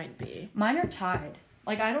 what would mine be? Mine are tied.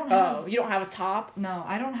 Like, I don't have... Oh, you don't have a top? No,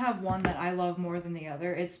 I don't have one that I love more than the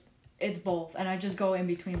other. It's both, and I just go in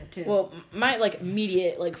between the two. Well, my, like,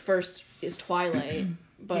 immediate, like, first is Twilight,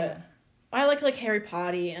 but yeah. I like Harry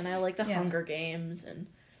Potter, and I like the Hunger Games, and...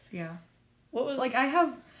 Yeah. What was... Like, I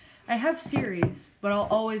have series, but I'll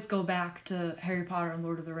always go back to Harry Potter and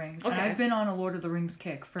Lord of the Rings. Okay. And I've been on a Lord of the Rings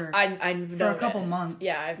kick for a couple months.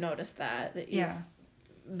 Yeah, I've noticed that you've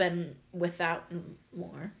been with that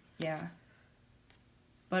more. Yeah.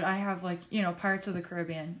 But I have, like, you know, Pirates of the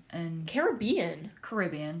Caribbean and... Caribbean.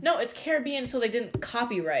 No, it's Caribbean, so they didn't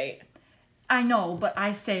copyright. I know, but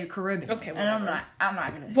I say Caribbean. Okay, whatever. And I'm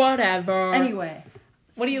not gonna... Whatever. Anyway.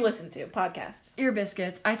 What do you listen to? Podcasts? Ear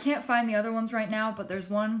Biscuits. I can't find the other ones right now, but there's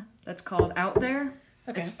one that's called Out There.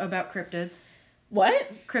 Okay. It's about cryptids.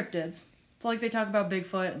 What? Cryptids. So, like, they talk about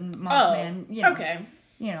Bigfoot and Mothman. Oh, you know, okay.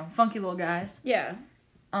 You know, funky little guys. Yeah.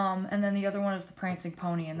 And then the other one is The Prancing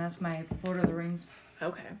Pony, and that's my Lord of the Rings.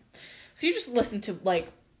 Okay. So you just listen to, like...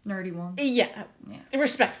 Nerdy ones. Yeah.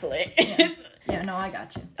 Respectfully. Yeah, no, I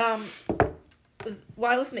got you.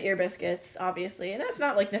 Well, I listen to Ear Biscuits, obviously, and that's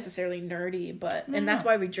not, like, necessarily nerdy, but... And that's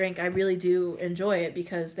why we drink. I really do enjoy it,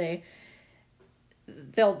 because they'll,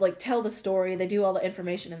 like, tell the story, they do all the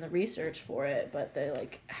information and the research for it, but they,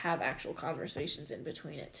 like, have actual conversations in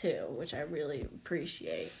between it, too, which I really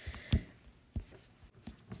appreciate.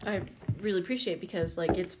 Because,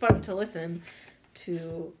 like, it's fun to listen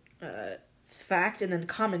to fact and then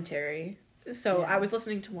commentary. So I was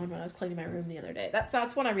listening to one when I was cleaning my room the other day.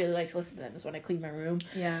 That's when I really like to listen to them, is when I clean my room.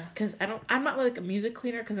 Yeah. Because I'm not like a music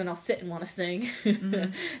cleaner, because then I'll sit and want to sing.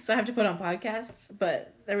 Mm-hmm. So I have to put on podcasts.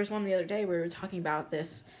 But there was one the other day where we were talking about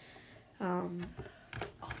this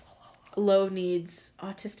low needs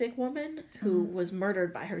autistic woman who was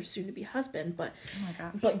murdered by her soon to be husband. But oh my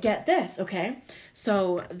gosh. But get this, okay?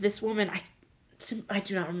 So this woman, I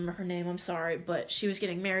do not remember her name, I'm sorry, but she was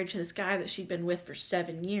getting married to this guy that she'd been with for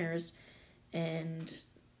 7 years, and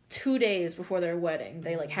 2 days before their wedding,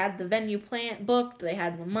 they, like, had the venue booked, they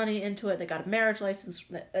had the money into it, they got a marriage license,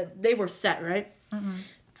 they were set, right? Mm-hmm.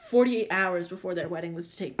 48 hours before their wedding was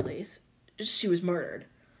to take place, she was murdered,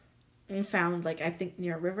 and found, like, I think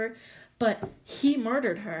near a river, but he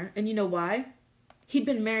murdered her, and you know why? He'd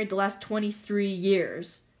been married the last 23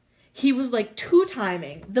 years. He was, like,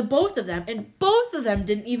 two-timing the both of them, and both of them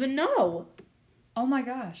didn't even know. Oh my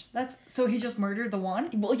gosh. So he just murdered the one?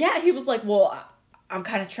 Well, yeah, he was like, well, I'm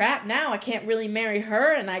kind of trapped now. I can't really marry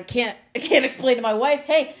her, and I can't explain to my wife,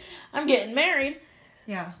 hey, I'm getting married.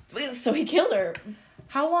 Yeah. So he killed her.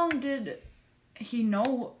 How long did he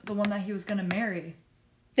know the one that he was going to marry?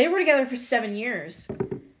 They were together for 7 years.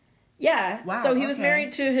 Yeah. Wow. So he was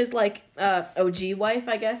married to his, like, OG wife,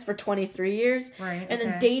 I guess, for 23 years. Right. And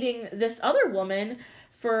then dating this other woman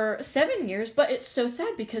for 7 years. But it's so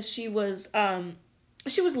sad because she was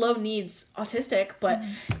low needs autistic, but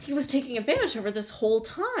he was taking advantage of her this whole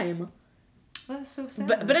time. That's so sad.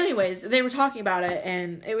 But anyways, they were talking about it,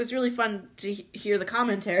 and it was really fun to hear the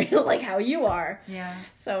commentary, like how you are. Yeah.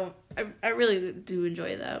 So I really do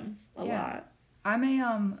enjoy them a lot.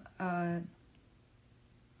 I'm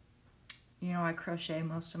I crochet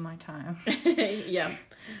most of my time. Yeah.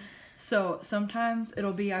 So sometimes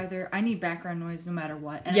it'll be either I need background noise no matter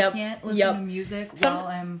what, and I can't listen to music while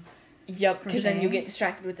I'm because then you get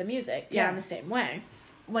distracted with the music. Yeah, in the same way.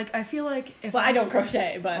 Like, I feel like if I don't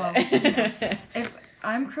crochet, but if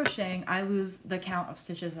I'm crocheting, I lose the count of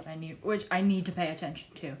stitches that I need, which I need to pay attention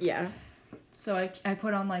to. Yeah. So I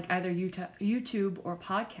put on, like, either YouTube or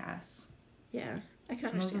podcasts. Yeah, I can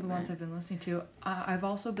understand. Those are the ones I've been listening to. I've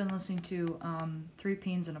also been listening to 3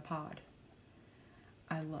 Peens in a Pod.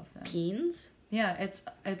 I love them. Peens? Yeah, it's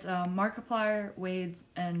Markiplier, Wade's,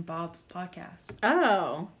 and Bob's podcast.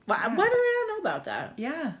 Oh. Why did I not know about that?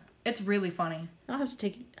 Yeah. It's really funny. I'll have to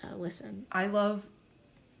take a listen. I love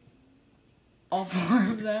all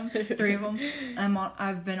 4 of them. 3 of them.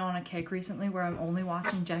 I've been on a kick recently where I'm only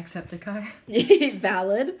watching Jacksepticeye.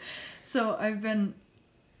 Valid. So I've been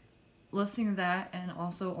listening to that and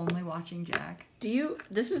also only watching Jack.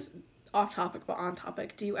 This is off topic but on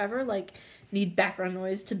topic, do you ever, like, need background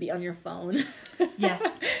noise to be on your phone?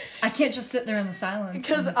 Yes. I can't just sit there in the silence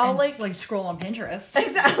because I'll like scroll on Pinterest.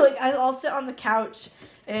 Exactly. I'll sit on the couch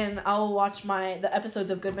and I'll watch the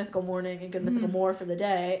episodes of Good Mythical Morning and Good Mythical More for the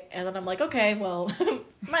day, and then I'm like, okay, well,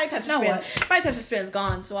 my attention span is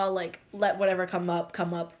gone, so I'll like let whatever come up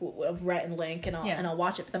of Rhett and Link, and I'll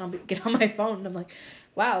watch it. But then I'll get on my phone and I'm like,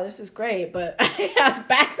 wow, this is great, but I have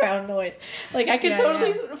background noise. Like I could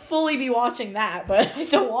totally fully be watching that, but I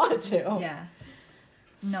don't want to. Yeah.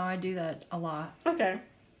 No, I do that a lot. Okay.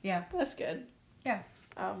 Yeah. That's good. Yeah.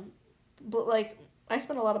 But like I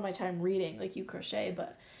spend a lot of my time reading, like you crochet,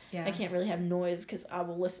 but I can't really have noise because I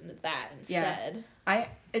will listen to that instead. Yeah.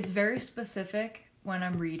 It's very specific when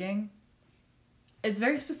I'm reading. It's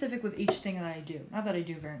very specific with each thing that I do. Not that I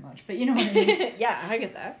do very much, but you know what I mean? Yeah, I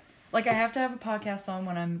get that. Like, I have to have a podcast on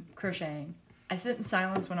when I'm crocheting. I sit in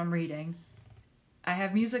silence when I'm reading. I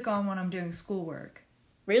have music on when I'm doing schoolwork.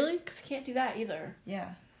 Really? Because I can't do that either.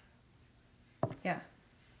 Yeah. Yeah.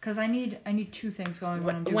 Because I need two things going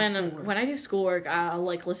when I'm doing schoolwork. When I do schoolwork, I'll,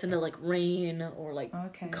 like, listen to, like, rain or, like,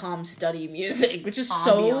 calm study music, which is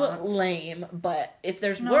so lame. But if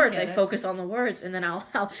there's words, I focus on the words, and then I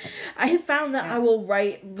have found that I will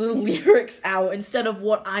write the lyrics out instead of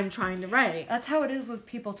what I'm trying to write. That's how it is with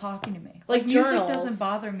people talking to me. Like music doesn't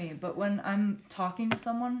bother me, but when I'm talking to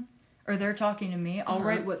someone, or they're talking to me, I'll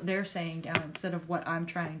write what they're saying down instead of what I'm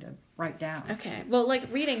trying to write down. Okay. Well,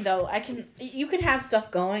 like reading though, you can have stuff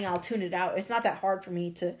going, I'll tune it out. It's not that hard for me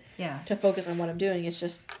to focus on what I'm doing. It's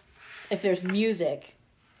just if there's music,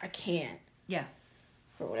 I can't. Yeah.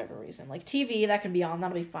 For whatever reason. Like TV, that can be on,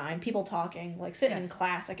 that'll be fine. People talking, like sitting in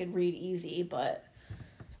class, I could read easy, but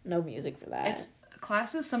no music for that.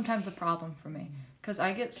 Class is sometimes a problem for me because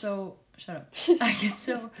I get so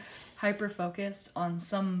hyper focused on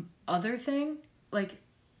some other thing, like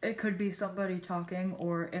it could be somebody talking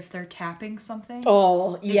or if they're tapping something.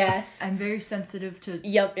 Oh, yes. I'm very sensitive to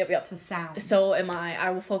to sound. So am I. I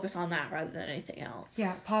will focus on that rather than anything else.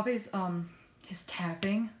 Yeah, Poppy's his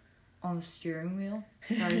tapping on the steering wheel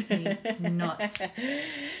drives me nuts.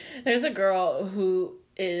 There's a girl who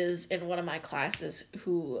is in one of my classes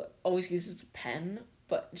who always uses a pen,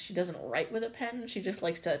 but she doesn't write with a pen. She just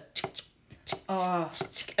likes to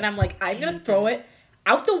and I'm like, I'm gonna throw it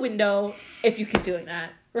out the window if you keep doing that,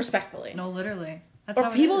 respectfully. No, literally. That's or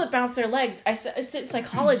people that bounce their legs. I sit in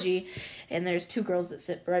psychology, and there's two girls that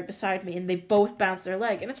sit right beside me, and they both bounce their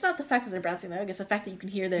leg. And it's not the fact that they're bouncing their leg; it's the fact that you can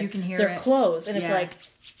hear their clothes, and it's like,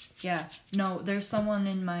 no. There's someone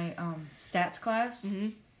in my stats class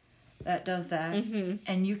that does that,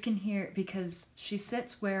 and you can hear it because she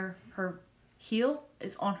sits where her heel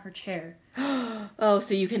is on her chair. Oh,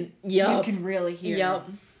 so you can you can really hear it.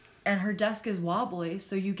 And her desk is wobbly,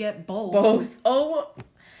 so you get both. Oh,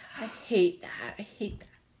 I hate that.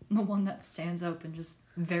 The one that stands up and just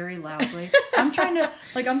very loudly. I'm trying to,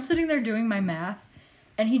 like, I'm sitting there doing my math,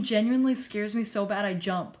 and he genuinely scares me so bad I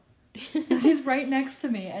jump. Because he's right next to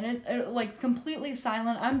me, and it, like, completely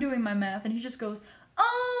silent. I'm doing my math, and he just goes,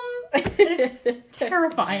 and it's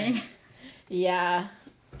terrifying. Yeah.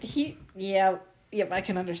 Yep, I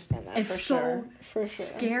can understand that. It's for sure.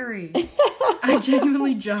 Scary. I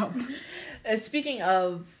genuinely jump. Speaking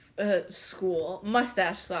of school,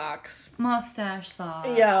 Mustache Socks. Mustache Socks.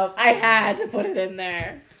 Yeah, I had to put it in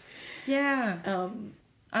there. Yeah.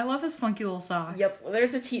 I love his funky little socks. Yep.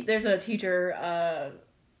 There's a teacher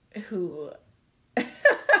who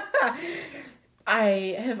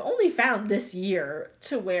I have only found this year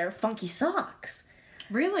to wear funky socks.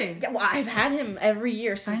 Really? Yeah, well, I've had him every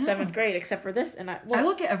year since 7th grade, except for this, and I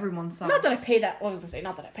look at everyone's socks. Not that I pay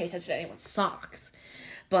attention to anyone's socks,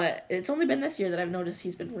 but it's only been this year that I've noticed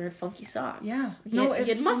he's been wearing funky socks. Yeah. He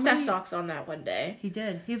had mustache socks on that one day. He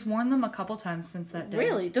did. He's worn them a couple times since that day.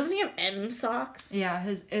 Really? Doesn't he have M socks? Yeah,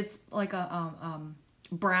 it's like a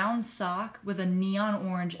brown sock with a neon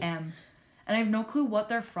orange M, and I have no clue what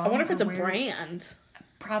they're from. I wonder if it's a brand.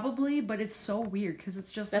 Probably, but it's so weird because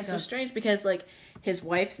it's just that's so strange because like his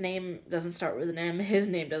wife's name doesn't start with an M, his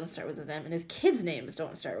name doesn't start with an M, and his kids' names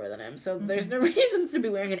don't start with an M. So there's no reason to be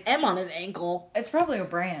wearing an M on his ankle. It's probably a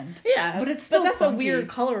brand. Yeah, but it's still that's funky. A weird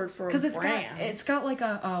color for a brand. Because it's got like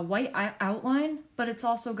a white outline, but it's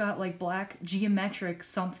also got like black geometric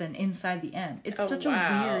something inside the M. It's such a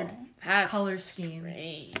weird color scheme.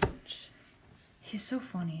 Strange. He's so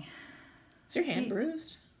funny. Is your hand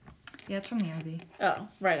bruised? Yeah, it's from the Ivy. Oh,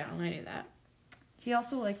 right on. I knew that. He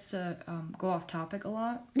also likes to go off topic a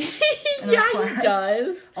lot. Yeah, he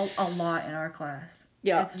does. A lot in our class.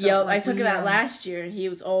 Yeah, I took that last year, and he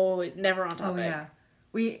was always never on topic.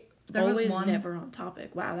 Oh, yeah. There always was one... never on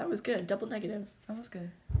topic. Wow, that was good. Double negative. That was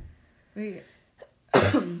good.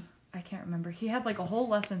 I can't remember. He had like a whole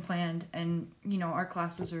lesson planned, and, you know, our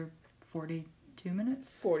classes are 42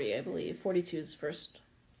 minutes? 40, I believe. 42 is first.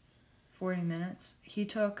 40 minutes. He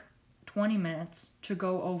took 20 minutes to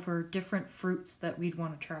go over different fruits that we'd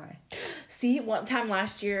want to try. See, one time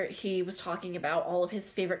last year, he was talking about all of his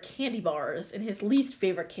favorite candy bars and his least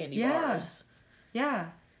favorite candy bars. Yeah.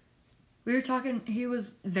 We were talking, he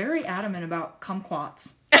was very adamant about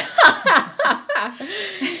kumquats.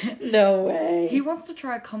 No way. He wants to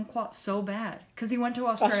try kumquat so bad because he went to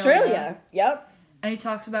Australia. Australia, yep. And he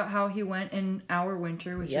talks about how he went in our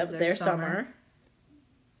winter, which is their summer.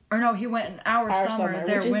 Or no, he went in our summer,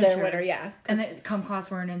 their which is winter. their winter, yeah. And the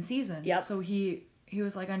kumquats weren't in season. Yep. So he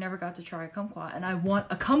was like, I never got to try a kumquat, and I want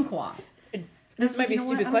a kumquat. This might be a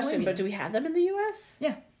stupid question, but do we have them in the U.S.?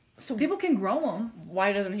 Yeah. So people can grow them.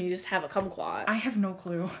 Why doesn't he just have a kumquat? I have no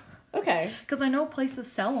clue. Okay. Because I know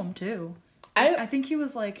places sell them, too. I think he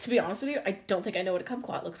was like... To be honest with you, I don't think I know what a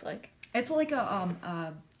kumquat looks like. It's like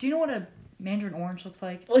a, do you know what a mandarin orange looks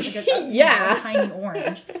like? Well, Like yeah. A tiny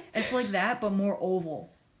orange. It's like that, but more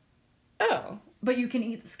oval. Oh. But you can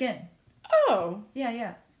eat the skin. Oh.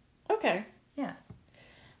 Yeah. Okay. Yeah.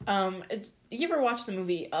 You ever watch the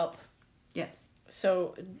movie Up? Yes.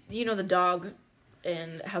 So, you know the dog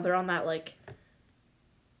and how they're on that, like,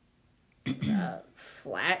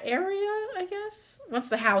 flat area, I guess? Once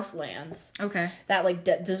the house lands. Okay. That, like,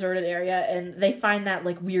 deserted area, and they find that,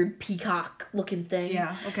 like, weird peacock-looking thing.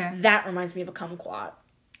 Yeah, okay. That reminds me of a kumquat.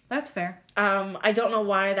 That's fair. I don't know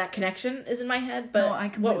why that connection is in my head, but No, I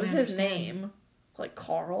completely what was his understand. name? Like,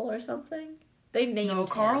 Carl or something? They named him. No,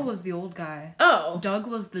 Carl was the old guy. Oh. Doug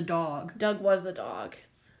was the dog. Doug was the dog.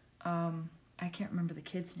 I can't remember the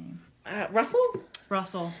kid's name. Russell?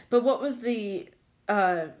 Russell. But what was the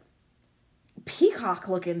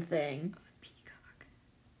peacock-looking thing? Peacock.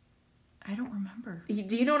 I don't remember.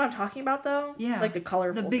 Do you know what I'm talking about, though? Yeah. Like the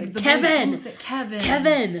colorful thing. Kevin!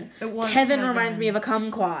 Kevin! It was Kevin reminds me of a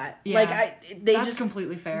kumquat. Yeah. Like, they That's just...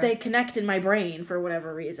 completely fair. They connect in my brain for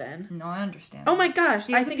whatever reason. No, I understand. Oh my gosh,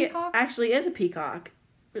 I think it peacock? actually is a peacock.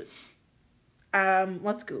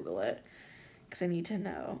 Let's Google it. Because I need to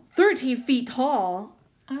know. 13 feet tall.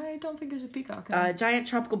 I don't think there's a peacock. Giant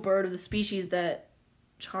tropical bird of the species that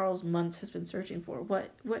Charles Muntz has been searching for.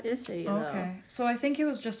 What is he, though? Okay. So I think it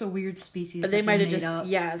was just a weird species. But they might have just... up.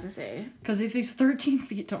 Yeah, I was going to say. Because if he's 13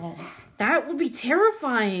 feet tall... That would be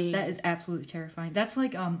terrifying. That is absolutely terrifying. That's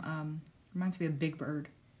like, reminds me of Big Bird.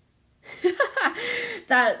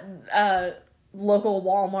 That, local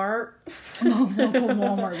Walmart. Local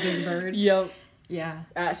Walmart Big Bird. Yep. Yeah.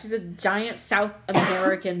 She's a giant South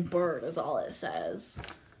American bird, is all it says.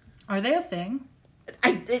 Are they a thing?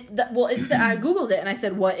 I Googled it and I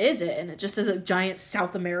said, what is it? And it just says a giant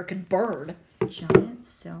South American bird. Giant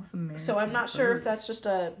South American So I'm not sure if that's just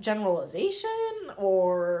a generalization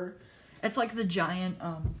or... It's like the giant,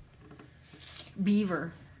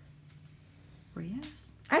 beaver.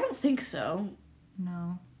 Yes? I don't think so.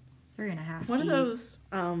 No. 3.5 One of feet. those,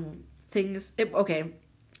 things... Okay.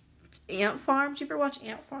 Ant Farm. Did you ever watch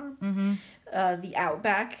Ant Farm? Mm-hmm. The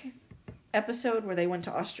Outback episode where they went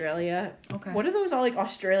to Australia. Okay. What are those all, like,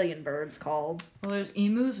 Australian birds called? Well, there's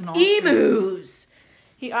emus and Emus!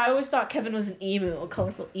 I always thought Kevin was an emu, a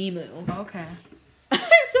colorful emu. Okay. I'm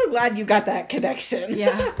so glad you got that connection.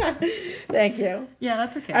 Yeah. Thank you. Yeah,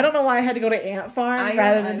 that's okay. I don't know why I had to go to Ant Farm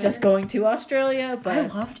rather than just going to Australia, but... I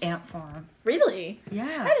loved Ant Farm. Really?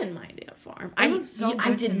 Yeah. I didn't mind Ant Farm.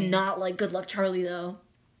 I did not like Good Luck Charlie, though.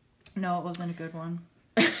 No, it wasn't a good one.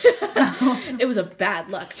 It was a bad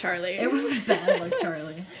luck, Charlie. It was a bad luck,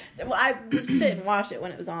 Charlie. Well, I would sit and watch it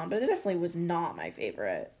when it was on, but it definitely was not my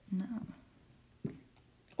favorite. No.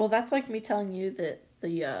 Well, that's like me telling you that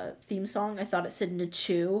the theme song, I thought it said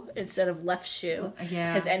Nachu instead of left shoe.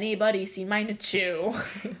 Yeah. Has anybody seen my Nachu?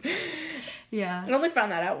 Yeah. I only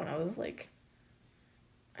found that out when I was like,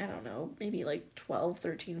 I don't know, maybe like 12,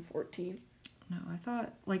 13, 14. No, I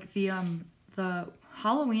thought like the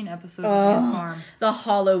Halloween episodes of Ant Farm. The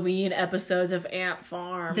Halloween episodes of Ant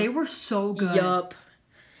Farm. They were so good. Yup.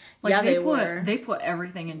 Like, yeah, they were. They put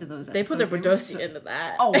everything into those episodes. They put their producer into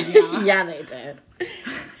that. Oh, yeah. Yeah, they did.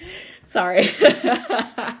 Sorry.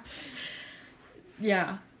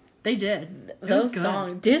 Yeah, they did. Those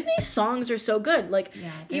songs. Disney songs are so good. Like,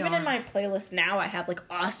 Yeah, even in my playlist now, I have, like,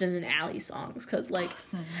 Austin and Ally songs. Because, like,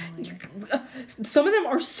 some of them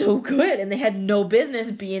are so good. And they had no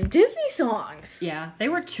business being Disney songs. Yeah, they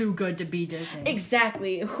were too good to be Disney.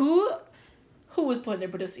 Exactly. Who was putting their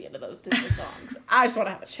producer into those Disney songs? I just want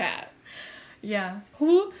to have a chat. Yeah.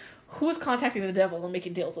 Who was contacting the devil and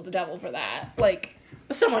making deals with the devil for that? Like,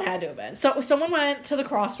 someone had to have been. So someone went to the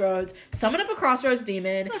crossroads, summoned up a crossroads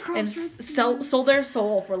demon, and sold their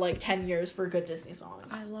soul for like 10 years for good Disney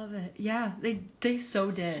songs. I love it. Yeah, they so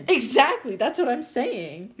did. Exactly. That's what I'm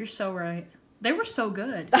saying. You're so right. They were so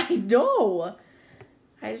good. I know.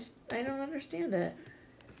 I don't understand it.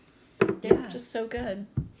 Yeah. They're just so good.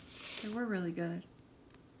 They were really good.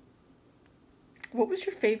 What was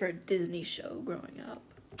your favorite Disney show growing up?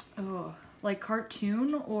 Oh, like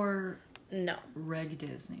cartoon or No, reg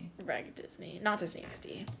Disney? reg Disney, not Disney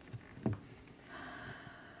XD.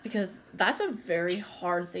 Because that's a very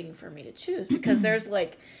hard thing for me to choose, because there's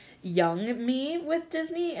like young me with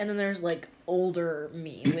Disney, and then there's like older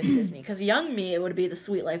me with Disney. Because young me, it would be the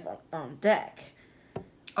Sweet Life on Deck.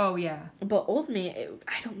 Oh yeah. But old me,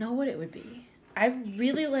 I don't know what it would be. I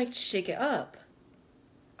really liked Shake It Up,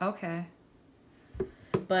 Okay.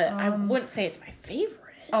 but I wouldn't say it's my favorite.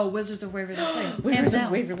 Oh, Wizards of Waverly Place. Wizards Hands of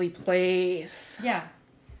down. Waverly Place. Yeah.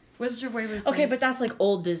 Wizards of Waverly Place. Okay, but that's like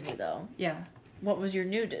old Disney though. Yeah. What was your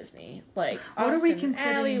new Disney? Like What are Austin we and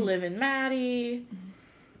considering? Ally, Liv and Maddie.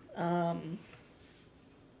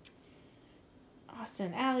 Austin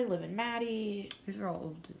and Ally, Liv and Maddie. These are all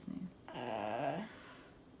old Disney.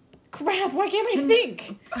 Crap, why can't I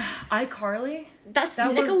think? iCarly? That's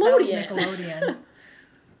That Nickelodeon. was Nickelodeon.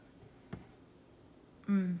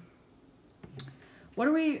 What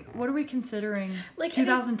are we considering? Like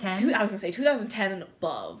 2010s? I was gonna say 2010 and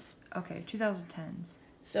above. Okay, 2010s.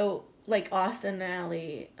 So like Austin and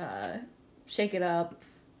Ally, Shake It Up.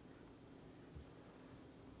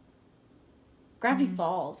 Gravity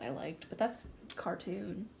Falls I liked, but that's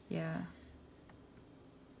cartoon. Yeah.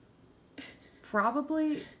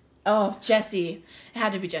 Probably. Oh, Jessie. It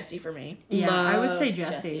had to be Jessie for me. Yeah, I would say Loved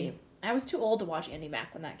Jessie. I was too old to watch Andy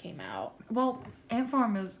Mac when that came out. Well, Ant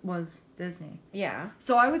Farm was Disney. Yeah.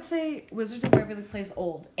 So I would say Wizards of Waverly Place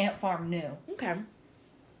old, Ant Farm new. Okay.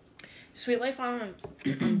 Sweet Life on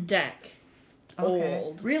Deck. Okay.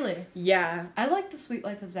 Old. Really? Yeah. I like The Sweet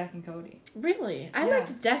Life of Zack and Cody. Really? I Yeah.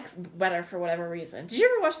 liked Deck better for whatever reason. Did you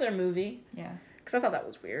ever watch their movie? Yeah. Because I thought that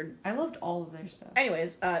was weird. I loved all of their stuff.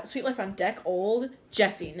 Anyways, Sweet Life on Deck old,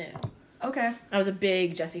 Jessie new. Okay. I was a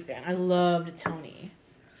big Jessie fan. I loved Tony.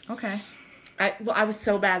 Okay. I was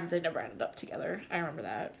so bad that they never ended up together. I remember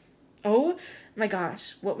that. Oh my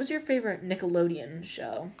gosh. What was your favorite Nickelodeon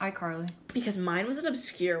show? iCarly. Because mine was an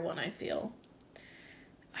obscure one, I feel.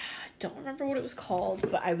 I don't remember what it was called,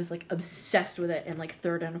 but I was like obsessed with it in like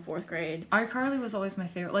 3rd and 4th grade. iCarly was always my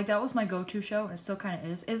favorite. Like that was my go-to show, and it still kind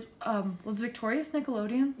of is. Was Victorious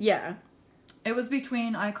Nickelodeon? Yeah. It was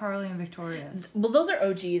between iCarly and Victorious. Well, those are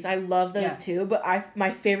OGs. I love those Yeah. too, but my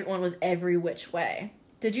favorite one was Every Which Way.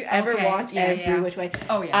 Did you ever Okay, watch yeah, Every yeah. Which Way?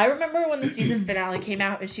 Oh yeah. I remember when the season finale came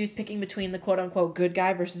out and she was picking between the quote-unquote good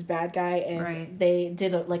guy versus bad guy, and Right. they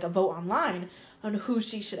did a vote online on who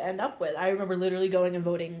she should end up with. I remember literally going and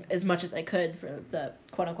voting as much as I could for the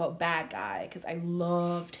quote-unquote bad guy because I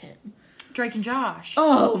loved him. Drake and Josh.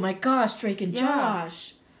 Oh my gosh, Drake and Yeah.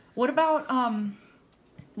 Josh. What about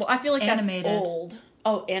Well, I feel like Animated. that's old.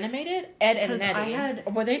 Oh, animated? Ed and 'Cause Nettie.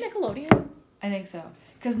 Were they Nickelodeon? I think so.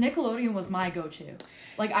 Because Nickelodeon was my go-to.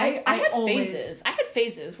 Like I had always, phases. I had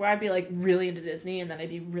phases where I'd be like really into Disney and then I'd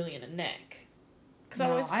be really into Nick. Because I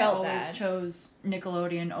always felt bad. chose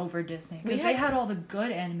Nickelodeon over Disney We because had- they had all the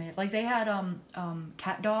good animated. Like they had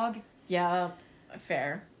Cat Dog. Yeah,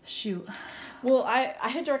 fair. Shoot. Well, I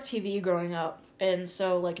had DirecTV growing up, and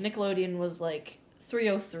so like Nickelodeon was like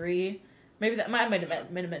 303. Maybe that might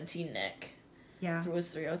have been Teen Nick. Yeah. It was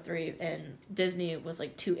 303, and Disney was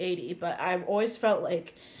like 280. But I've always felt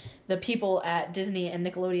like the people at Disney and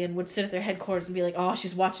Nickelodeon would sit at their headquarters and be like, "Oh,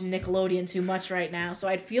 she's watching Nickelodeon too much right now." So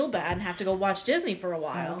I'd feel bad and have to go watch Disney for a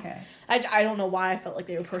while. Okay. I don't know why I felt like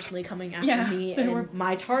they were personally coming after Yeah, me they and were.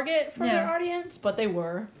 my target for their audience, but they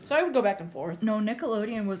were. So I would go back and forth. No,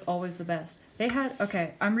 Nickelodeon was always the best. They had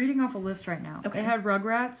I'm reading off a list right now. Okay. They had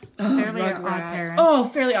Rugrats, Oh, Fairly Odd Rugrats. Parents. Oh,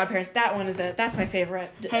 Fairly Odd Parents. That one that's my favorite.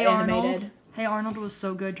 Hey animated. Arnold. Hey Arnold was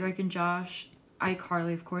so good. Drake and Josh,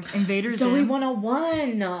 iCarly, of course. Invader Zoe Zim.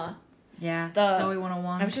 101. Yeah, The- Zoe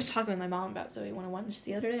 101. I was just talking with my mom about Zoe 101 just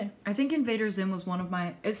the other day. I think Invader Zim was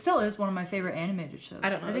it still is one of my favorite animated shows. I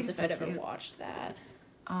don't know think if it's I'd so ever cute. watched that.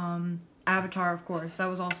 Avatar, of course. That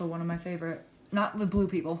was also one of my favorite. Not the blue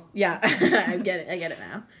people. Yeah, I get it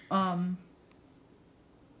now.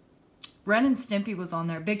 Ren and Stimpy was on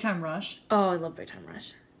there. Big Time Rush. Oh, I love Big Time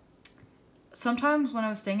Rush. Sometimes when I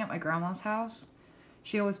was staying at my grandma's house,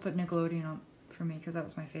 she always put Nickelodeon on for me because that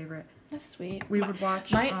was my favorite. That's sweet. We would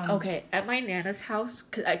watch. Okay, at my Nana's house,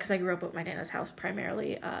 because I grew up at my Nana's house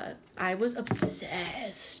primarily, I was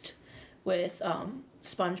obsessed with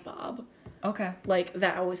SpongeBob. Okay. Like,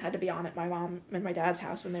 that always had to be on at my mom and my dad's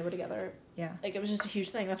house when they were together. Yeah. Like, it was just a huge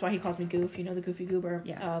thing. That's why he calls me Goof, you know, the Goofy Goober.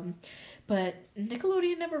 Yeah. But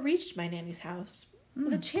Nickelodeon never reached my nanny's house.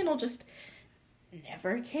 The channel just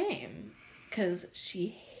never came. Because she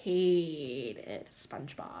hated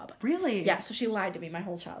SpongeBob. Really? Yeah, so she lied to me my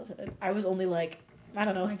whole childhood. I was only like, I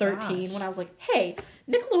don't know, Oh my 13 gosh. when I was like, hey,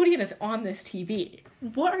 Nickelodeon is on this TV.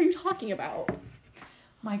 What are you talking about?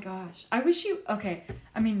 My gosh. I wish you... Okay.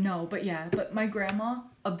 I mean, no, but yeah. But my grandma,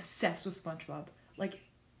 obsessed with SpongeBob. Like,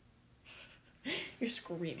 You're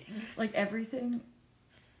screaming. like everything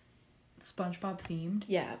SpongeBob themed.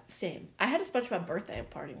 Yeah, same. I had a SpongeBob birthday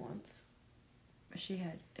party once. She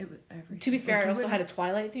had... It was everything. To be fair, Like, I you also would- had a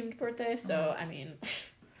Twilight themed birthday, so I mean...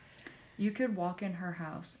 You could walk in her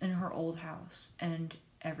house, in her old house, and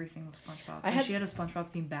everything was SpongeBob. She had a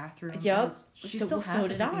SpongeBob themed bathroom. Yup. She So- still has so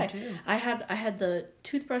did I. everything, too. I had the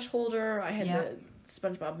toothbrush holder, I had Yeah. the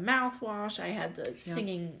SpongeBob mouthwash, I had the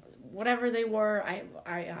singing whatever they were. I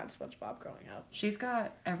had SpongeBob growing up. She's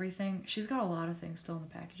got everything. She's got a lot of things still in the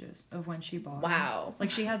packages of when she bought them. Wow. Like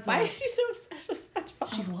she had the... Why is she so obsessed with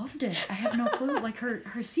SpongeBob? She loved it. I have no clue. Like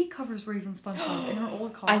her seat covers were even SpongeBob in her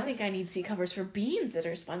old car. I think I need seat covers for beans that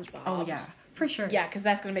are SpongeBob. Oh yeah, for sure. Yeah, because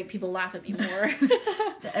that's going to make people laugh at me more.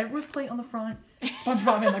 The Edward plate on the front,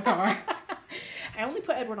 SpongeBob in the car. I only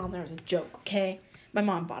put Edward on there as a joke, okay? My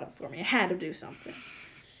mom bought it for me. I had to do something.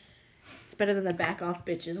 It's better than the back off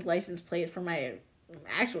bitches license plate for my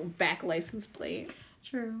actual back license plate.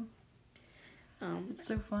 True. It's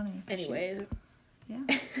so funny. Anyways. Yeah.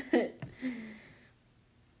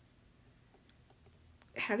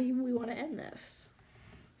 How do we want to end this?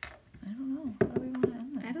 I don't know. How do we want to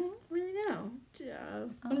end this? I don't really know.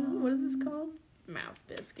 What is this called? Mouth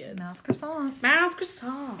biscuits. Mouth croissants. Mouth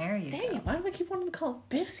croissants. There you Dang go. it! Why do I keep wanting to call it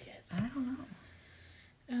biscuits? I don't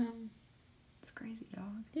know. It's crazy, dog.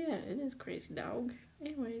 Yeah, it is crazy, dog.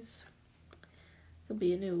 Anyways, there'll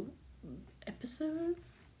be a new episode.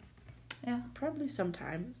 Yeah. Probably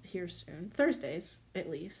sometime here soon. Thursdays, at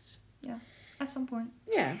least. Yeah. At some point.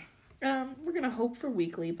 Yeah. We're gonna hope for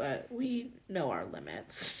weekly, but we know our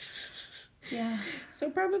limits. Yeah. So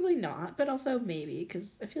probably not, but also maybe,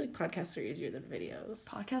 because I feel like podcasts are easier than videos.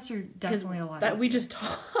 Podcasts are definitely a lot that we easier. just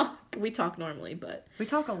talk. We talk normally, but We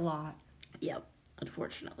talk a lot. yep,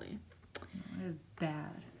 unfortunately. It is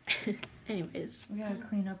bad. Anyways. We gotta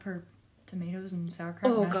clean up her tomatoes and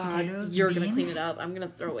sauerkraut. Oh mashed god, potatoes, you're and gonna clean beans. it up. I'm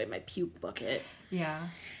gonna throw away my puke bucket. Yeah.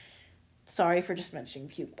 Sorry for just mentioning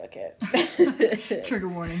puke bucket. Trigger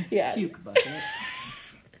warning. Yeah. Puke bucket.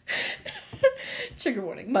 Trigger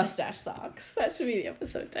warning, mustache socks. That should be the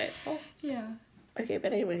episode title. Yeah. Okay,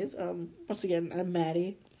 but anyways, once again, I'm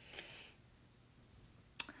Maddie.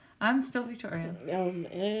 I'm still Victoria.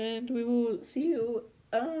 And we will see you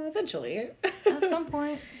eventually. At some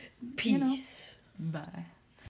point. Peace. Bye.